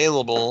is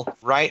available,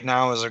 right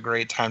now is a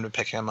great time to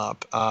pick him up,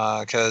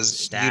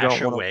 because you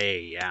don't want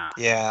away.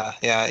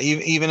 Yeah.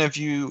 Even if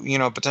you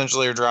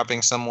potentially are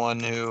dropping someone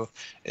who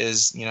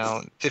is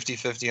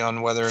 50-50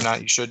 on whether or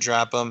not you should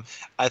drop them.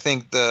 I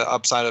think the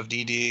upside of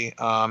DD,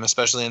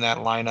 especially in that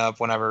lineup,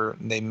 whenever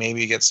they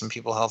maybe get some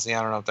people healthy,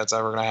 I don't know if that's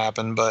ever going to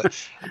happen, but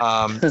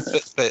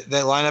but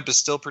the lineup is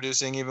still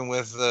producing even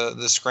with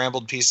the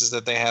scrambled pieces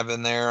that they have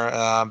in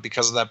there,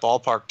 because of that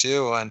ballpark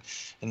too,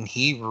 and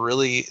he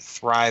really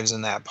thrives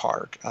in that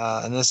park.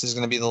 And this is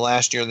going to be the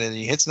last year that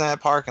he hits in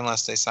that park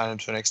unless they sign him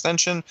to an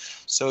extension.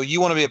 So you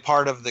want to be a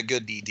part of the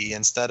good DD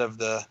instead of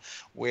the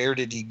where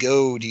did he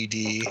go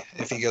DD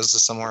if he goes to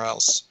somewhere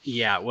else.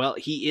 Yeah, well,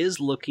 he is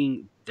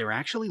looking... They're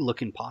actually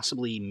looking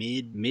possibly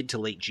mid to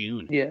late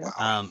June. Yeah.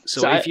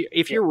 So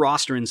if you're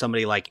rostering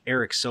somebody like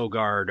Eric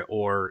Sogard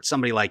or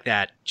somebody like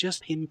that,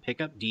 just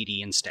pick up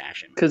Didi and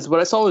stash him. Because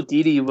what I saw with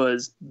Didi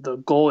was the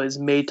goal is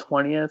May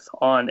 20th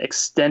on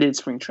extended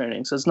spring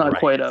training. So it's not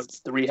quite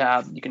the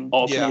rehab. You can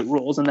alternate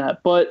roles in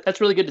that. But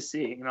that's really good to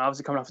see.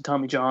 Obviously coming off of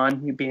Tommy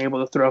John, you being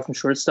able to throw from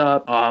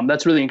shortstop.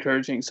 That's really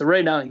encouraging. So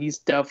right now he's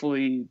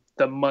definitely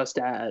the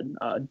must-add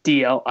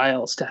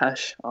IL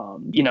stash.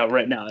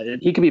 Right now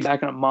he could be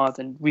back in a month,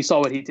 and we saw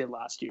what he did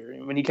last year.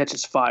 And when he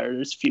catches fire,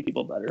 there's a few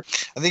people better.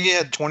 I think he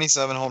had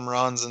 27 home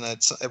runs, and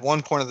at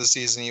one point of the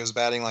season he was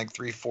batting like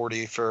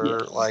 340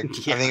 for I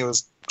think it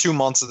was 2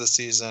 months of the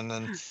season,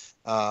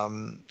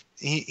 and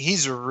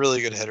he's a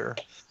really good hitter.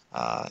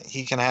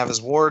 He can have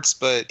his warts,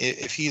 but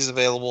if he's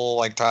available,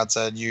 like Todd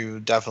said,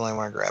 you definitely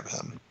want to grab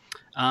him.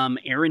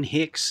 Aaron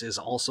Hicks is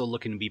also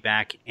looking to be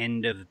back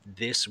end of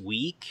this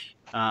week,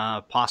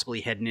 possibly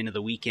heading into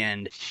the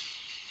weekend.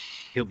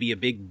 He'll be a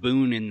big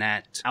boon in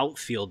that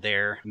outfield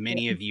there.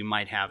 Many of you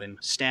might have him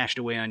stashed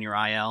away on your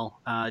IL.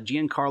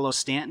 Giancarlo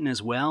Stanton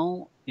as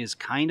well is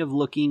kind of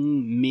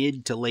looking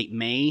mid to late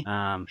May.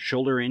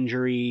 Shoulder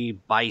injury,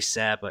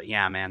 bicep, but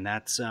yeah, man,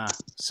 that's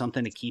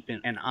something to keep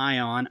an eye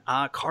on.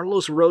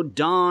 Carlos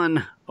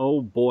Rodon,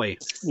 oh boy.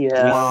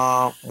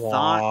 Yeah.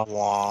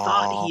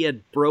 Thought he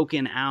had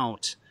broken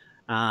out.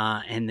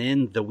 And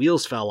then the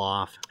wheels fell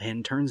off,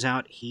 and turns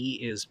out he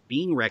is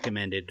being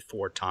recommended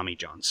for Tommy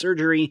John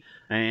surgery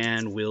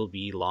and will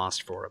be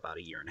lost for about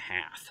a year and a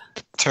half.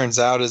 Turns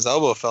out his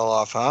elbow fell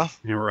off, huh?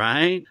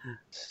 Right?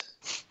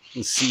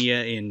 See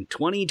ya in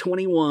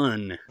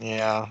 2021.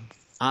 Yeah.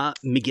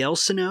 Miguel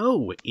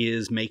Sano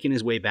is making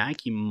his way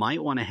back. You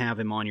might want to have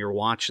him on your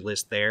watch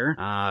list there.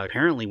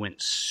 Apparently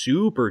went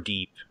super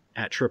deep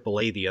at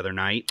AAA the other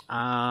night.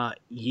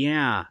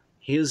 Yeah,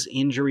 his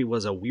injury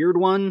was a weird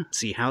one. Let's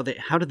see, how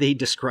did they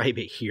describe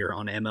it here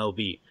on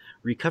MLB?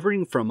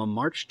 Recovering from a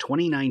March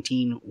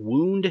 2019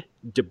 wound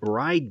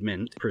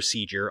debridement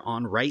procedure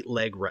on right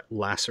leg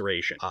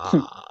laceration.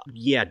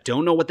 Yeah,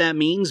 don't know what that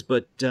means,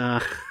 but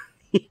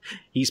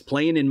he's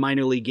playing in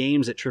minor league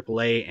games at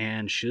AAA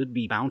and should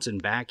be bouncing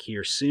back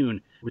here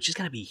soon, which is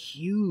going to be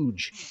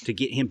huge to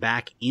get him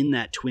back in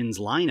that Twins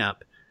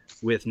lineup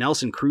with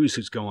Nelson Cruz,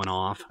 who's going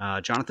off.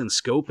 Jonathan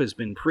Scope has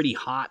been pretty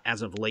hot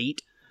as of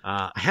late.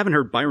 I haven't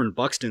heard Byron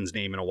Buxton's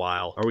name in a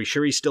while. Are we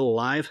sure he's still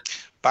alive?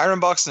 Byron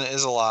Buxton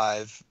is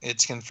alive.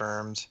 It's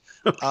confirmed.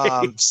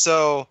 Okay.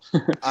 So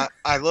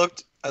I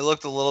looked a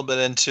little bit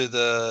into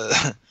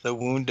the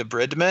wound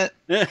debridement,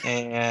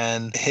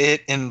 and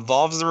it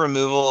involves the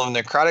removal of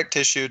necrotic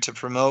tissue to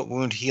promote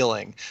wound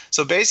healing.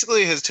 So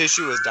basically, his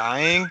tissue is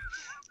dying,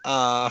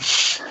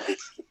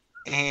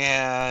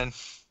 and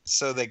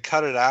so they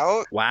cut it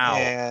out. Wow.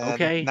 And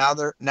okay. Now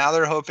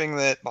they're hoping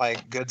that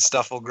like good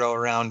stuff will grow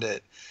around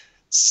it.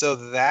 So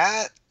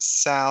that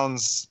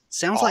sounds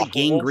awful. Like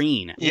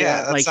gangrene.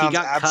 Yeah, that like sounds he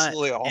got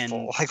absolutely cut awful.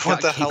 and Like,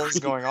 what got the hell gangrene. is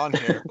going on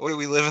here? What do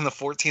we live in the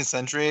 14th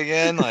century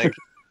again? Like,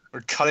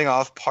 we're cutting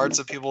off parts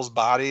of people's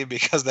body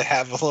because they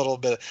have a little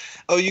bit.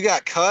 Oh, you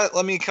got cut?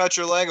 Let me cut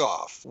your leg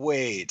off.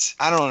 Wait,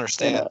 I don't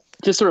understand. Yeah.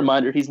 Just a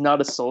reminder, he's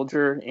not a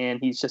soldier, and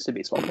he's just a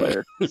baseball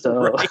player. So,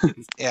 Right.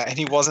 Yeah, and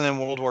he wasn't in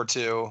World War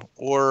II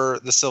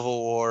or the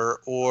Civil War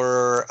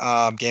or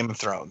Game of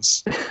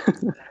Thrones.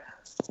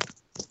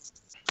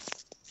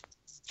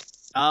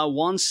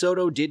 Juan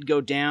Soto did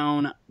go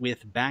down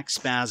with back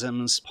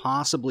spasms,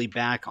 possibly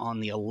back on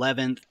the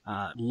 11th.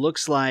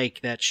 Looks like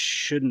that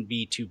shouldn't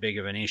be too big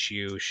of an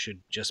issue,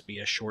 should just be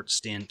a short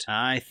stint.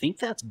 I think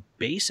that's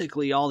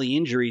basically all the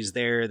injuries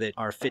there that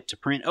are fit to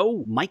print.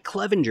 Oh, Mike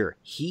Clevenger.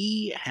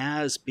 He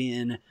has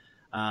been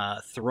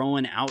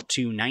thrown out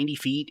to 90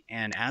 feet,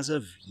 and as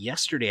of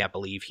yesterday, I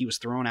believe, he was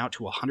thrown out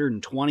to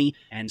 120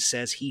 and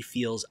says he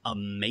feels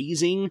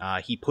amazing.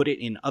 He put it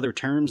in other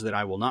terms that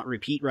I will not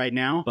repeat right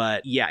now,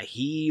 but yeah,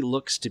 he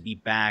looks to be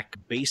back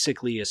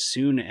basically as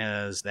soon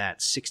as that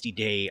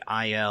 60-day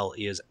IL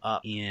is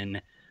up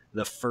in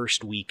the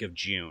first week of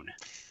June.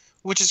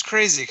 Which is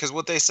crazy, because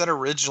what they said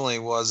originally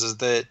is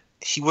that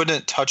he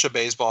wouldn't touch a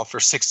baseball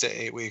for 6 to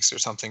 8 weeks or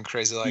something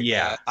crazy like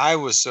that. I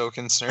was so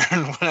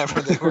concerned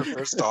whenever they were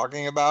first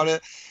talking about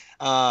it.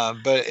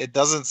 But it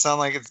doesn't sound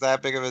like it's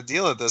that big of a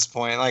deal at this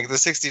point. Like, the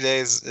 60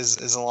 days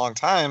is a long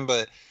time,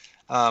 but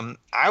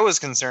I was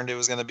concerned it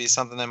was going to be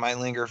something that might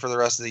linger for the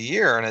rest of the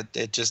year, and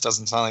it just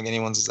doesn't sound like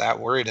anyone's that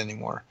worried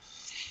anymore.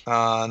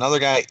 Another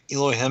guy,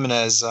 Eloy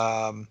Jimenez,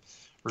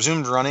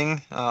 resumed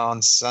running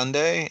on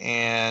Sunday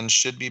and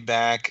should be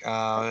back.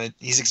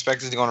 He's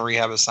expected to go on a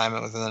rehab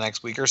assignment within the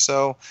next week or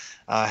so.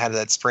 Had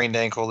that sprained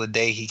ankle the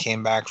day he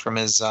came back from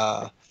his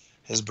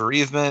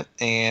bereavement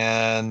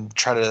and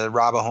tried to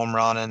rob a home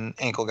run, and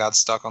ankle got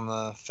stuck on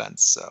the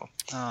fence. So,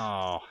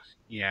 Oh,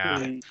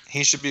 yeah.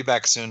 he should be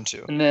back soon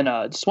too. And then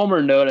just one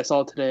more note I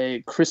saw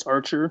today, Chris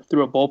Archer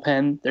threw a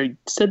bullpen. They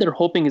said they're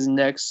hoping his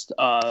next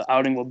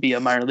outing will be a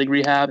minor league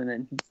rehab and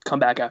then come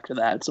back after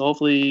that. So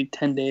hopefully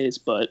 10 days,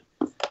 but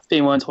if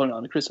anyone's holding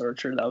on to Chris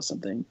Archer, that was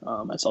something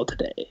I saw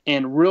today.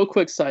 And real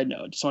quick side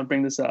note, just want to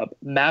bring this up.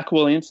 Mac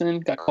Williamson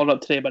got called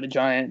up today by the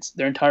Giants.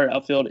 Their entire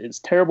outfield is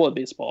terrible at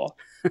baseball.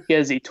 He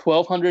has a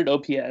 1,200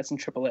 OPS in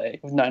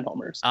AAA with 9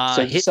 homers.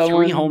 So Hit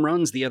 3 home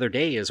runs the other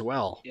day as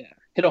well. Yeah.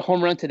 Hit a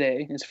home run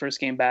today in his first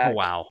game back. Oh,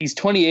 wow. He's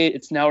 28.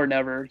 It's now or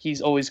never.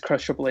 He's always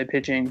crushed AAA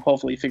pitching.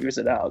 Hopefully he figures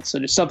it out. So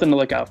just something to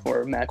look out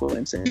for, Mac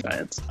Williamson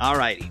Giants. All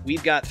righty.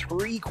 We've got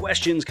 3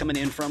 questions coming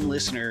in from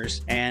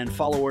listeners and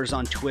followers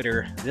on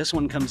Twitter. This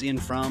one comes in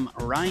from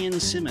Ryan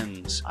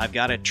Simmons. I've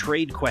got a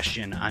trade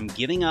question. I'm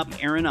giving up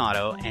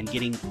Arenado and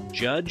getting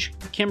Judge,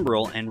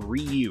 Kimbrel, and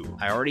Ryu.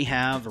 I already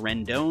have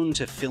Rendon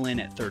to fill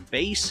in at third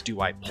base. Do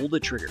I pull the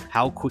trigger?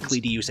 How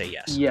quickly do you say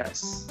yes?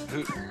 Yes.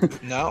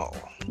 No.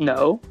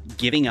 No.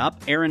 Giving up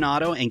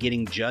Arenado and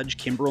getting Judge,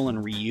 Kimbrel,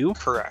 and Ryu?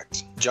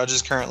 Correct. Judge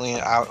is currently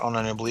out on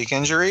an oblique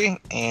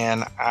injury,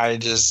 and I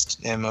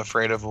just am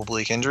afraid of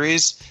oblique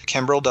injuries.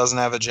 Kimbrel doesn't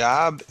have a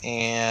job,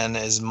 and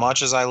as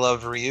much as I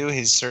love Ryu,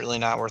 he's certainly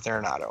not worth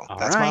Arenado.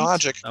 That's my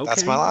logic. Okay.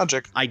 That's my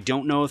logic. I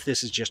don't know if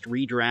this is just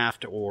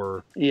redraft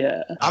or...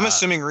 Yeah. I'm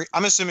assuming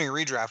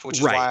redraft, which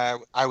is Right.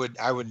 why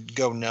I would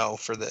go no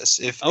for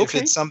this. If Okay.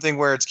 it's something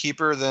where it's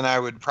keeper, then I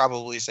would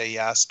probably say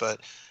yes,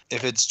 but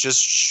if it's just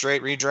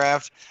straight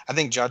redraft, I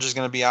think Judge is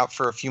going to be out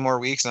for a few more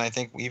weeks, and I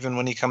think even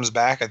when he comes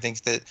back, I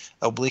think that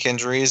oblique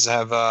injuries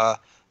have a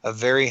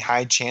very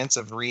high chance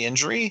of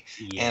re-injury,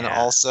 and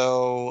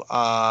also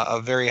a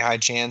very high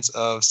chance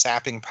of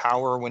sapping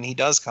power when he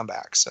does come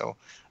back. So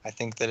I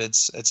think that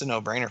it's a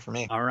no-brainer for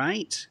me. All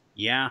right.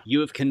 Yeah,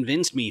 you have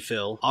convinced me,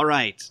 Phil. All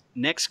right,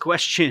 next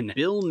question.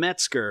 Bill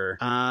Metzger.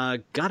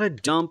 Gotta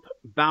dump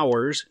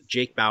Bowers,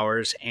 Jake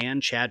Bowers,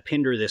 and Chad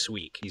Pinder this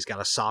week. He's got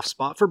a soft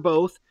spot for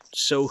both.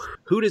 So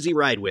who does he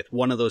ride with?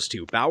 One of those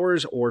two,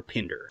 Bowers or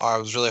Pinder? I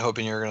was really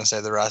hoping you were going to say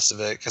the rest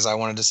of it, because I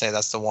wanted to say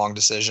that's the Wong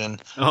decision.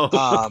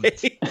 Oh,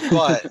 okay.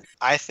 But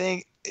I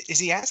think is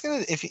he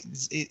asking if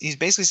he's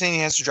basically saying he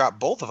has to drop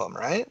both of them,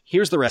 right?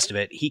 Here's the rest of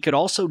it. He could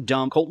also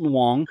dump Colton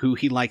Wong, who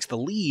he likes the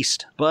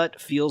least, but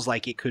feels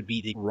like it could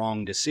be the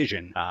wrong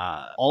decision.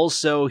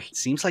 Also, it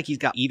seems like he's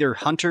got either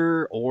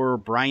Hunter or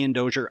Brian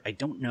Dozier. I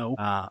don't know.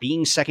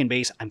 Being second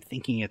base, I'm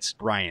thinking it's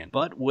Brian,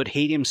 but would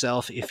hate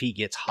himself if he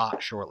gets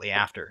hot shortly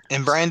after.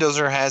 And Brian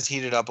Dozier has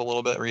heated up a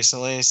little bit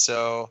recently,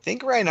 so I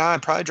think right now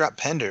I'd probably drop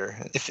Pender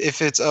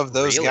if it's of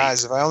those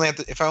guys. If I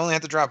only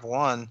have to drop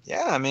one,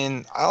 yeah. I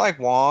mean, I like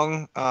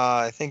Wong.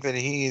 I think that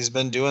he's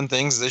been doing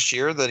things this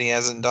year that he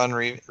hasn't done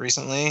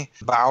recently.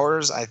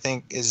 Bowers, I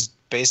think, is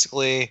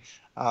basically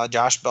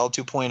Josh Bell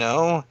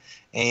 2.0.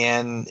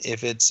 And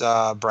if it's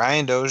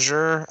Brian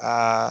Dozier,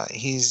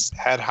 he's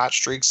had hot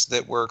streaks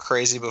that were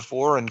crazy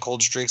before and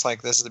cold streaks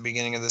like this at the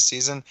beginning of the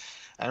season.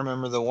 I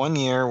remember the one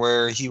year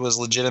where he was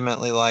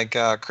legitimately like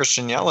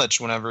Christian Yelich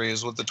whenever he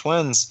was with the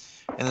Twins.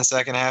 In the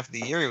second half of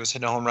the year, he was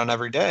hitting a home run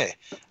every day.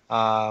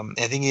 I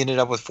think he ended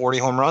up with 40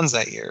 home runs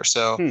that year.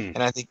 So,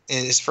 and I think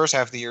in his first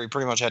half of the year, he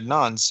pretty much had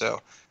none.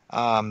 So,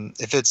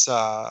 if it's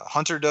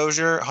Hunter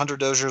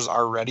Dozier's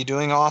already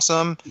doing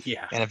awesome.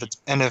 Yeah. And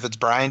if it's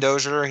Brian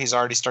Dozier, he's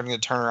already starting to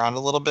turn around a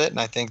little bit. And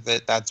I think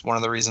that that's one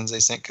of the reasons they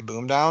sent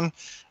Kaboom down.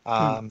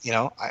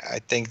 I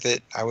think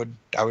that I would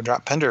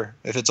drop Pender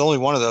if it's only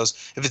one of those.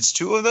 If it's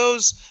two of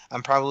those,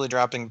 I'm probably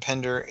dropping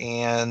Pender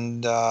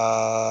and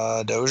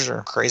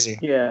Dozier. Crazy.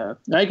 Yeah,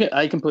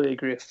 I completely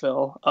agree with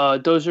Phil.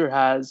 Dozier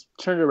has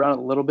turned around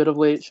a little bit of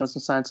late, shown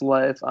some signs of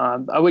life.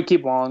 I would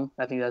keep Wong.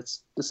 I think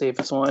that's the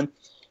safest one.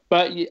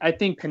 But I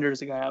think Pender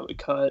is the guy I would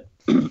cut.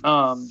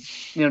 The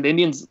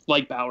Indians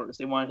like Bowers.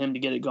 They want him to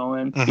get it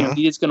going. Mm-hmm.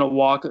 He is going to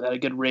walk at a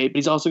good rate, but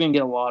he's also going to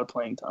get a lot of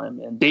playing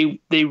time. And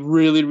they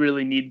really,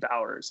 really need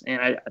Bowers.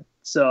 And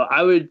so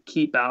I would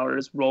keep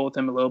Bowers, roll with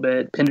him a little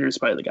bit. Pender is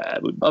probably the guy I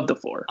would of the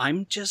four.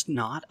 I'm just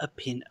not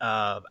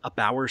a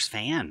Bowers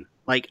fan.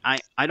 Like,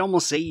 I'd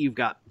almost say you've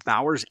got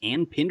Bowers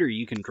and Pinder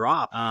you can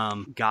drop.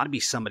 Got to be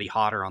somebody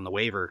hotter on the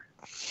waiver.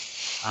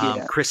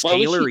 Chris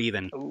Taylor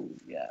even. Oh,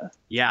 yeah.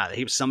 Yeah,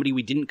 he was somebody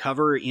we didn't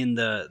cover in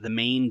the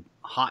main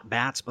hot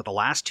bats, but the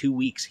last 2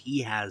 weeks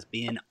he has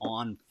been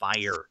on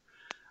fire.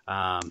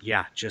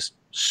 Just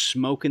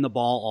smoking the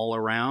ball all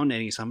around,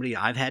 and he's somebody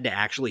I've had to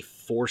actually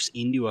force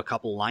into a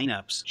couple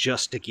lineups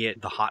just to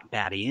get the hot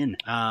bat in.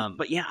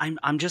 But yeah,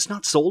 I'm just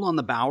not sold on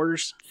the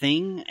Bowers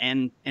thing,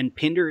 and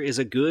Pinder is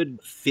a good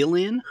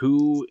fill-in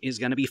who is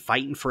going to be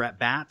fighting for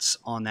at-bats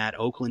on that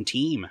Oakland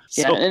team.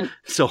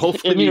 So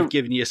hopefully we've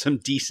given you some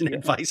decent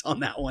advice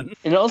on that one.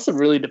 And it also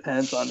really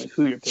depends on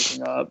who you're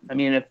picking up. I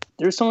mean, if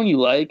there's someone you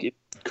like, if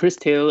Chris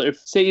Taylor, if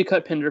say you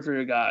cut Pinder for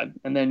your guy,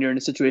 and then you're in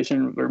a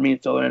situation where me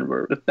and Phil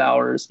are with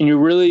Bowers, and you're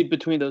really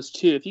between those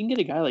two, if you can get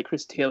a guy like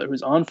Chris Taylor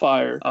who's on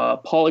fire,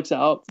 Pollock's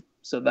out,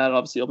 so that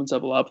obviously opens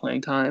up a lot of playing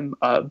time.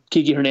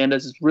 Kiki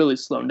Hernandez has really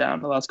slowed down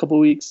the last couple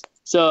of weeks.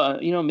 So,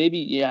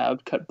 maybe, I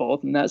would cut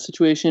both in that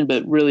situation, but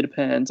it really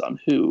depends on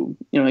who,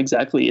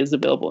 exactly is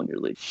available in your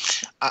league.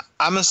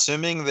 I'm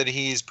assuming that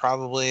he's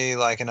probably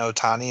like an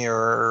Ohtani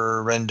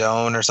or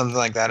Rendon or something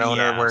like that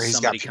owner where he's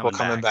got people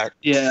coming back.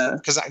 Yeah.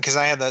 Because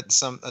I had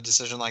a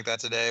decision like that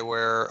today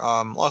where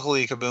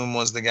luckily Kaboom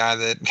was the guy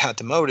that got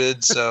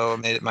demoted, so it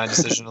made my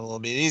decision a little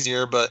bit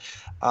easier. But,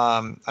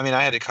 I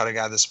had to cut a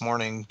guy this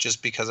morning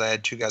just because I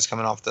had two guys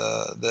coming off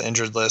the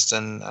injured list,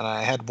 and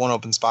I had one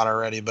open spot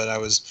already, but I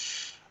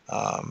was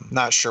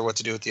not sure what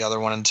to do with the other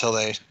one until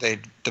they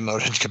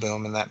demoted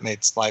Kaboom, and that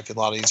makes life a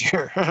lot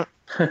easier.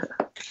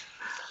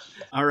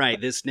 All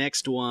right, this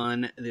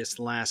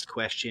last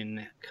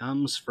question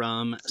comes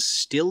from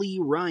Stilly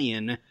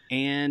Ryan,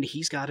 and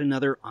he's got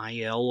another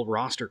IL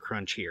roster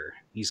crunch here.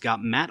 He's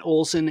got Matt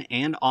Olson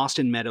and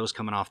Austin Meadows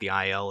coming off the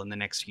IL in the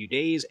next few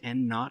days,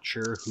 and not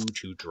sure who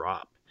to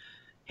drop.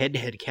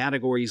 Head-to-head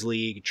categories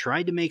league,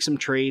 tried to make some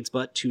trades,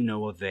 but to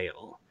no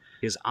avail.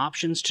 His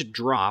options to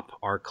drop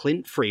are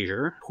Clint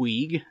Frazier,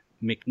 Puig,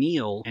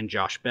 McNeil, and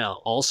Josh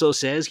Bell. Also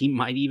says he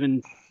might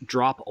even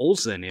drop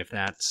Olsen if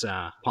that's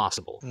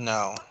possible.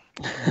 No.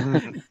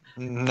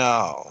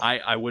 No.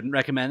 I wouldn't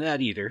recommend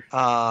that either.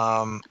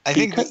 I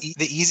think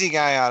the easy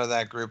guy out of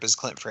that group is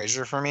Clint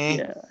Frazier for me.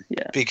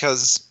 Yeah.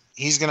 Because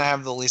he's going to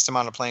have the least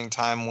amount of playing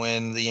time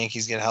when the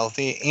Yankees get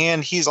healthy,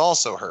 and he's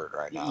also hurt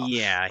right now.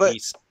 Yeah,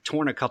 he's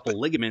torn a couple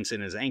ligaments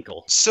in his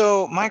ankle.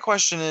 So my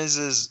question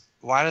is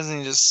why doesn't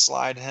he just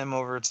slide him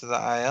over to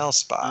the IL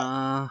spot?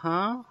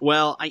 Uh-huh.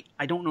 Well,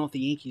 I don't know if the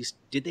Yankees,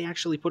 did they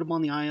actually put him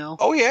on the IL?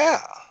 Oh,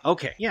 yeah.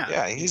 Okay, yeah.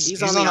 Yeah,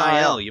 he's on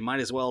the IL. You might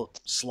as well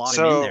slot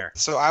him in there.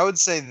 So I would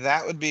say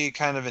that would be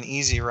kind of an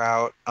easy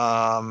route.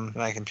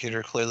 My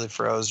computer clearly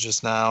froze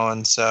just now,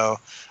 and so,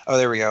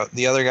 there we go.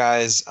 The other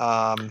guys...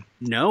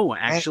 No,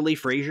 actually,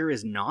 Frazier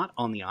is not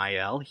on the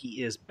IL.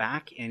 He is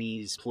back, and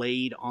he's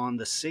played on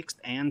the 6th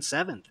and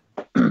 7th.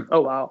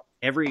 Oh, wow.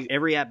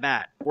 Every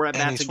at-bat. 4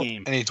 at-bats a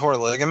game. And he tore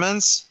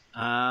ligaments?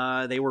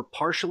 They were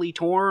partially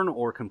torn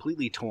or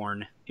completely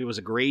torn. It was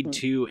a grade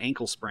 2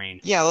 ankle sprain.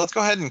 Yeah, let's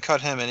go ahead and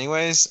cut him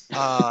anyways.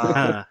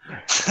 The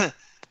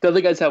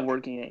other guys have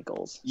working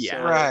ankles. Yeah.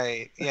 So.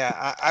 Right.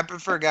 Yeah, I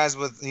prefer guys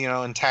with,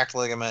 intact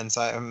ligaments.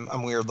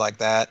 I'm weird like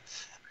that.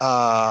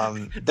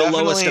 The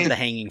lowest of the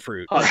hanging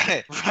fruit.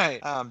 Right.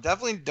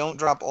 Definitely don't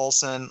drop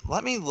Olsen.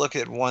 Let me look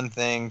at one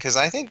thing, because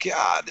I think,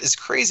 God, as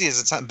crazy as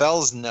it sounds,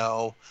 Bell's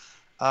no.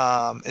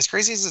 As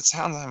crazy as it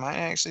sounds, I might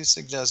actually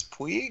suggest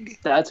Puig.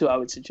 That's who I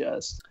would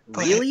suggest.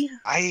 Really?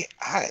 I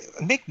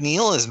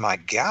McNeil is my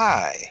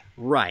guy.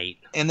 Right.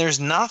 And there's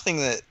nothing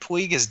that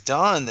Puig has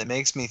done that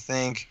makes me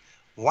think,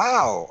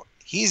 wow,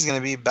 he's going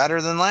to be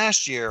better than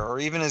last year or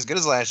even as good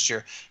as last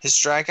year. His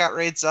strikeout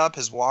rate's up,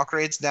 his walk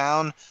rate's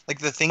down. Like,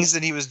 the things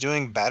that he was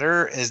doing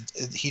better,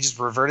 he just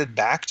reverted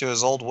back to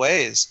his old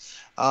ways.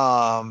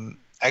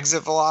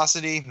 Exit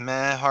velocity,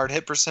 meh. Hard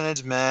hit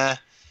percentage, meh.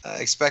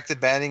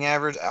 Expected batting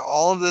average,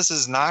 all of this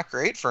is not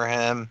great for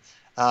him.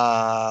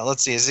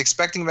 Let's see, his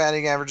expecting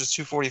batting average is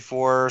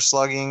 244,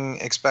 slugging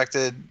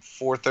expected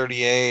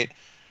 438.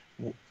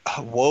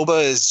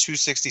 WOBA is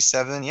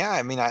 267. Yeah,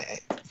 I mean,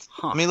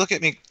 let me look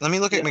at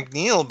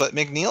McNeil, but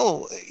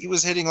McNeil, he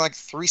was hitting like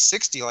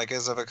 360 like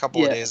as of a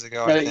couple of days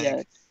ago, I think.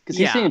 Yeah, because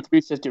he's hitting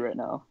 350 right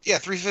now. Yeah,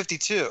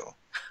 352.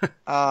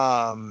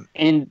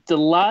 And the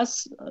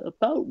last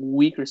about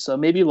week or so,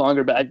 maybe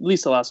longer, but at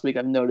least the last week,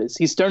 I've noticed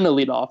he's starting to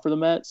lead off for the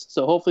Mets.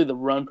 So hopefully the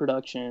run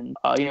production,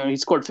 he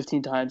scored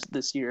 15 times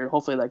this year.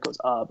 Hopefully that goes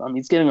up. I mean,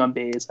 he's getting on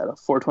base at a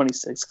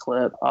 426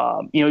 clip.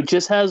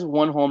 Just has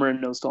one homer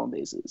and no stolen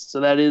bases. So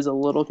that is a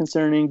little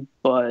concerning,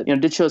 but,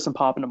 did show some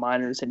pop in the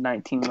minors, hit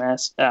 19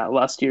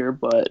 last year.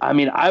 But I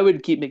mean, I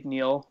would keep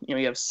McNeil.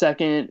 You have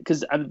second,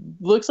 because it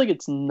looks like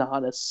it's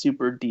not a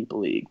super deep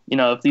league.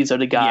 If these are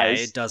the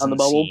guys on the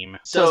bubble.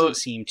 Doesn't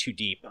seem too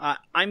deep.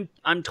 I'm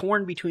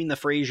torn between the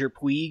Frazier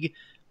Puig,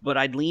 but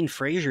I'd lean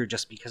Frazier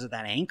just because of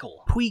that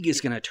ankle. Puig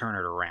is going to turn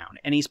it around,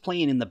 and he's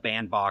playing in the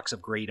bandbox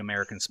of Great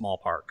American Small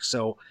Park.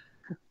 So,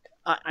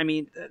 I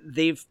mean,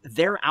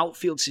 their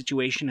outfield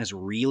situation has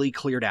really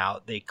cleared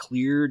out. They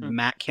cleared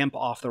Matt Kemp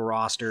off the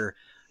roster.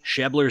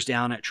 Schebler's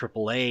down at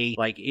AAA.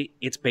 Like,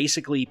 it's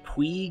basically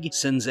Puig,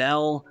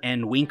 Senzel,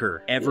 and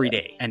Winker every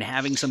day. And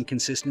having some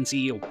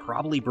consistency will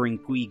probably bring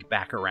Puig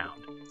back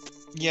around.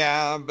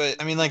 Yeah, but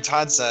I mean, like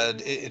Todd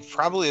said, it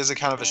probably is a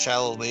kind of a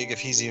shallow league if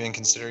he's even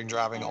considering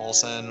dropping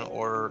Olsen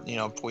or,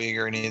 Puig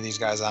or any of these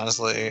guys,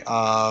 honestly.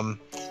 I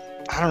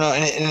don't know.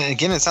 And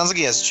again, it sounds like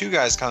he has two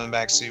guys coming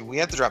back soon. We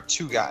have to drop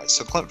two guys.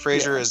 So Clint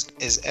Frazier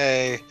is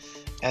A,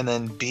 and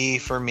then B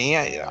for me,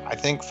 I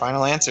think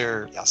final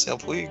answer,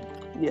 Yasiel Puig.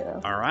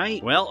 Yeah. All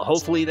right. Well,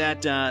 hopefully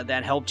that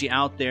helped you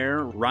out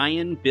there,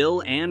 Ryan,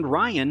 Bill, and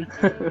Ryan.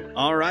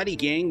 All righty,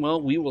 gang.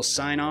 Well, we will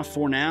sign off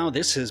for now.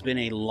 This has been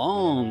a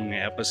long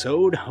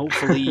episode.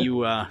 Hopefully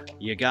you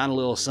got a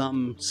little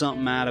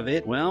something out of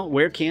it. Well,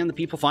 where can the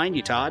people find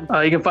you, Todd?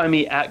 You can find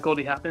me at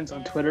Goldie Happens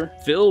on Twitter.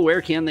 Phil,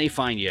 where can they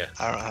find you?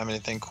 I don't have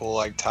anything cool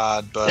like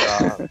Todd, but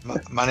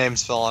my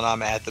name's Phil, and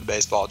I'm at the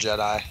Baseball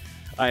Jedi.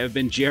 I have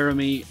been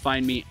Jeremy.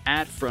 Find me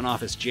at Front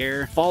Office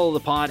Jer. Follow the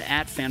pod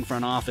at Fan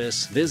Front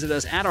Office. Visit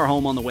us at our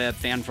home on the web,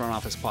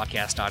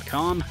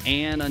 fanfrontofficepodcast.com.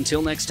 And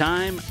until next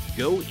time,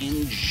 go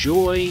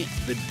enjoy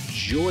the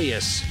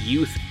joyous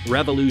youth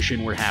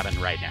revolution we're having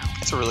right now.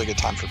 It's a really good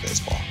time for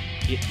baseball.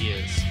 It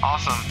is.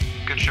 Awesome.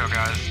 Good show,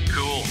 guys.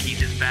 Cool.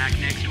 Keith is back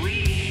next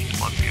week.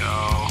 Let's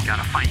go.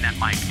 Gotta find that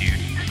mic, dude.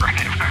 Right.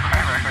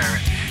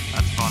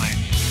 That's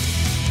funny.